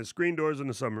sense as screen doors in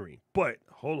the submarine. But,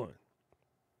 hold on.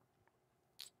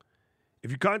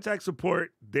 If you contact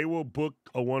support, they will book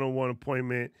a one-on-one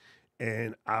appointment,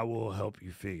 and I will help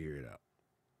you figure it out.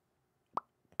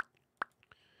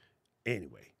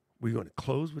 Anyway, we're going to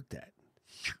close with that.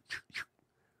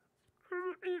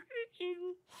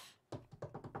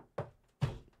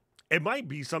 It might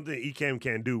be something that Ecamm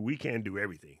can do. We can't do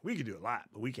everything. We can do a lot,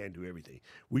 but we can't do everything.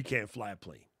 We can't fly a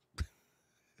plane.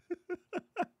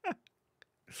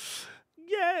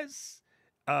 Yes.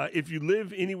 If you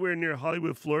live anywhere near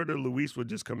Hollywood, Florida, Luis will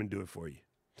just come and do it for you.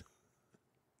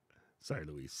 Sorry,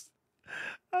 Luis.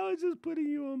 I was just putting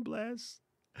you on blast.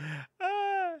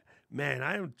 Man,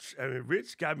 I mean,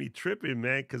 Rich got me tripping,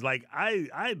 man, because like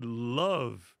I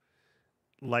love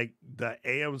like the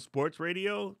AM sports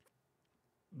radio.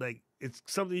 Like it's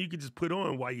something you could just put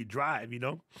on while you drive, you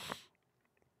know?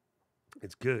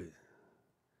 It's good.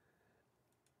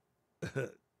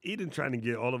 Eden trying to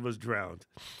get all of us drowned.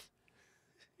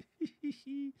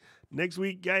 Next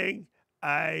week, gang,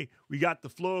 we got the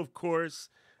flow, of course.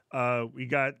 We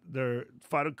got the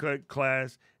Final Cut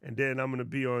class, and then I'm gonna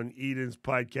be on Eden's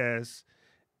podcast.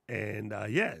 And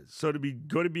yeah, so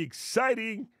going to be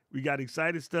exciting. We got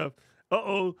exciting stuff.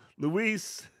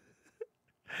 Luis,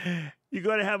 you're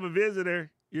gonna have a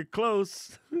visitor. You're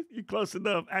close. You're close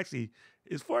enough. Actually,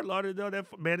 is Fort Lauderdale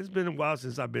that? Man, it's been a while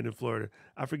since I've been in Florida.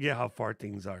 I forget how far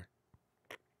things are.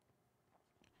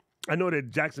 I know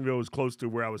that Jacksonville was close to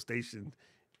where I was stationed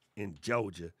in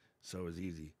Georgia, so it was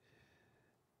easy.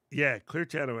 Yeah, Clear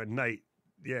Channel at night.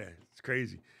 Yeah, it's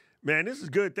crazy. Man, this is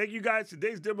good. Thank you guys.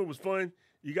 Today's demo was fun.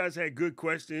 You guys had good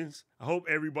questions. I hope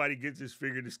everybody gets this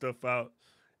figured this stuff out.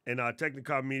 And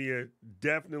Technicom Media,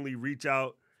 definitely reach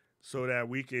out so that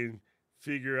we can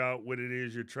figure out what it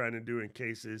is you're trying to do in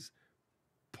cases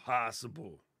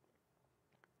possible.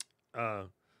 Now,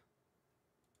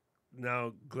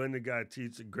 Glenda got to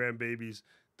teach the grandbabies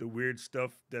the weird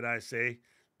stuff that I say.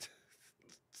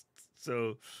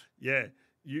 So, yeah.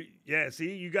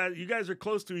 See, you guys are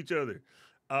close to each other.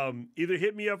 Either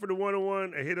hit me up for the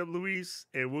 101 or hit up Luis,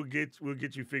 and we'll get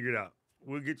you figured out.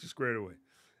 We'll get you squared away.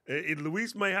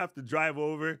 Luis might have to drive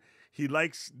over. He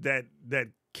likes that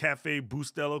Cafe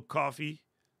Bustelo coffee.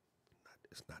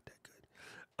 It's not that good.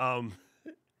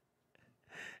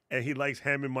 And he likes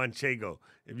ham and manchego.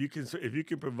 If you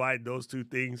can provide those two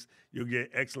things, you'll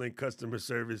get excellent customer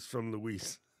service from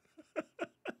Luis.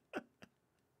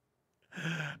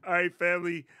 All right,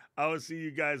 family. I will see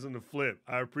you guys on the flip.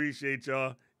 I appreciate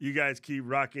y'all. You guys keep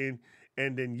rocking.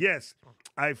 And then, yes,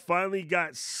 I finally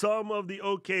got some of the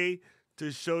okay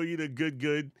to show you the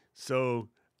good. So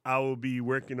I will be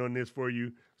working on this for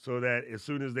you so that as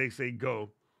soon as they say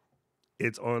go,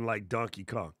 it's on like Donkey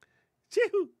Kong.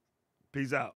 Chee-hoo.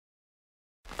 Peace out.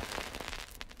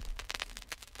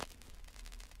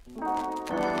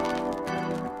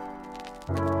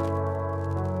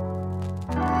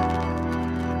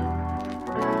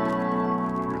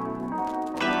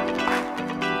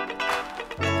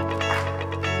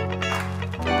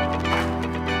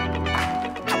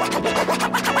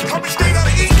 Coming straight out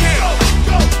of Ecamm.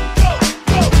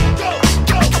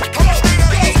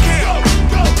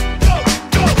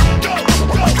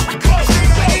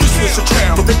 This is a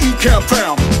jam for the Ecamm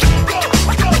fam.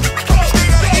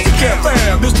 Ecamm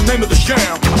fam is the name of the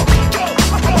jam.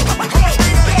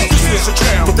 This is a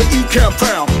jam for the Ecamm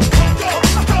fam.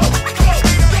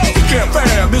 Ecamm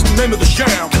fam is the name of the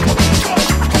jam.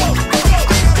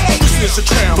 This is a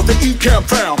jam for the Ecamm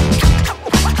fam.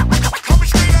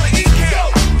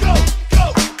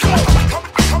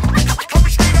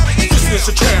 This is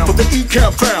a jam for the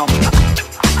Ecamm fam.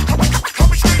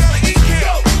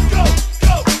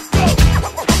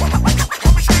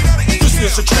 This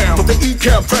is a jam for the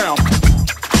Ecamm fam.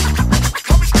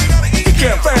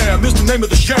 Ecamm fam is the name of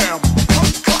the jam.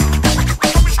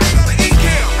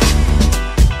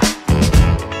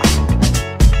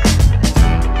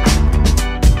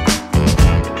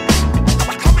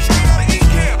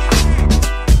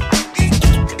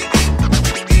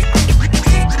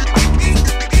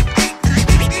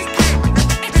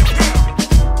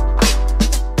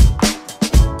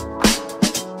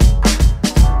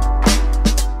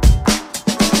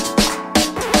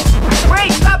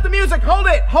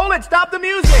 Hold it, stop the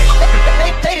music!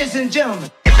 Ladies and gentlemen.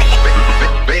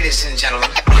 Ladies and gentlemen.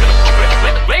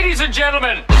 Ladies and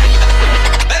gentlemen.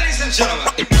 Ladies and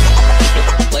gentlemen.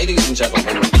 Ladies and gentlemen.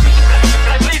 Can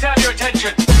I please have your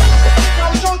attention?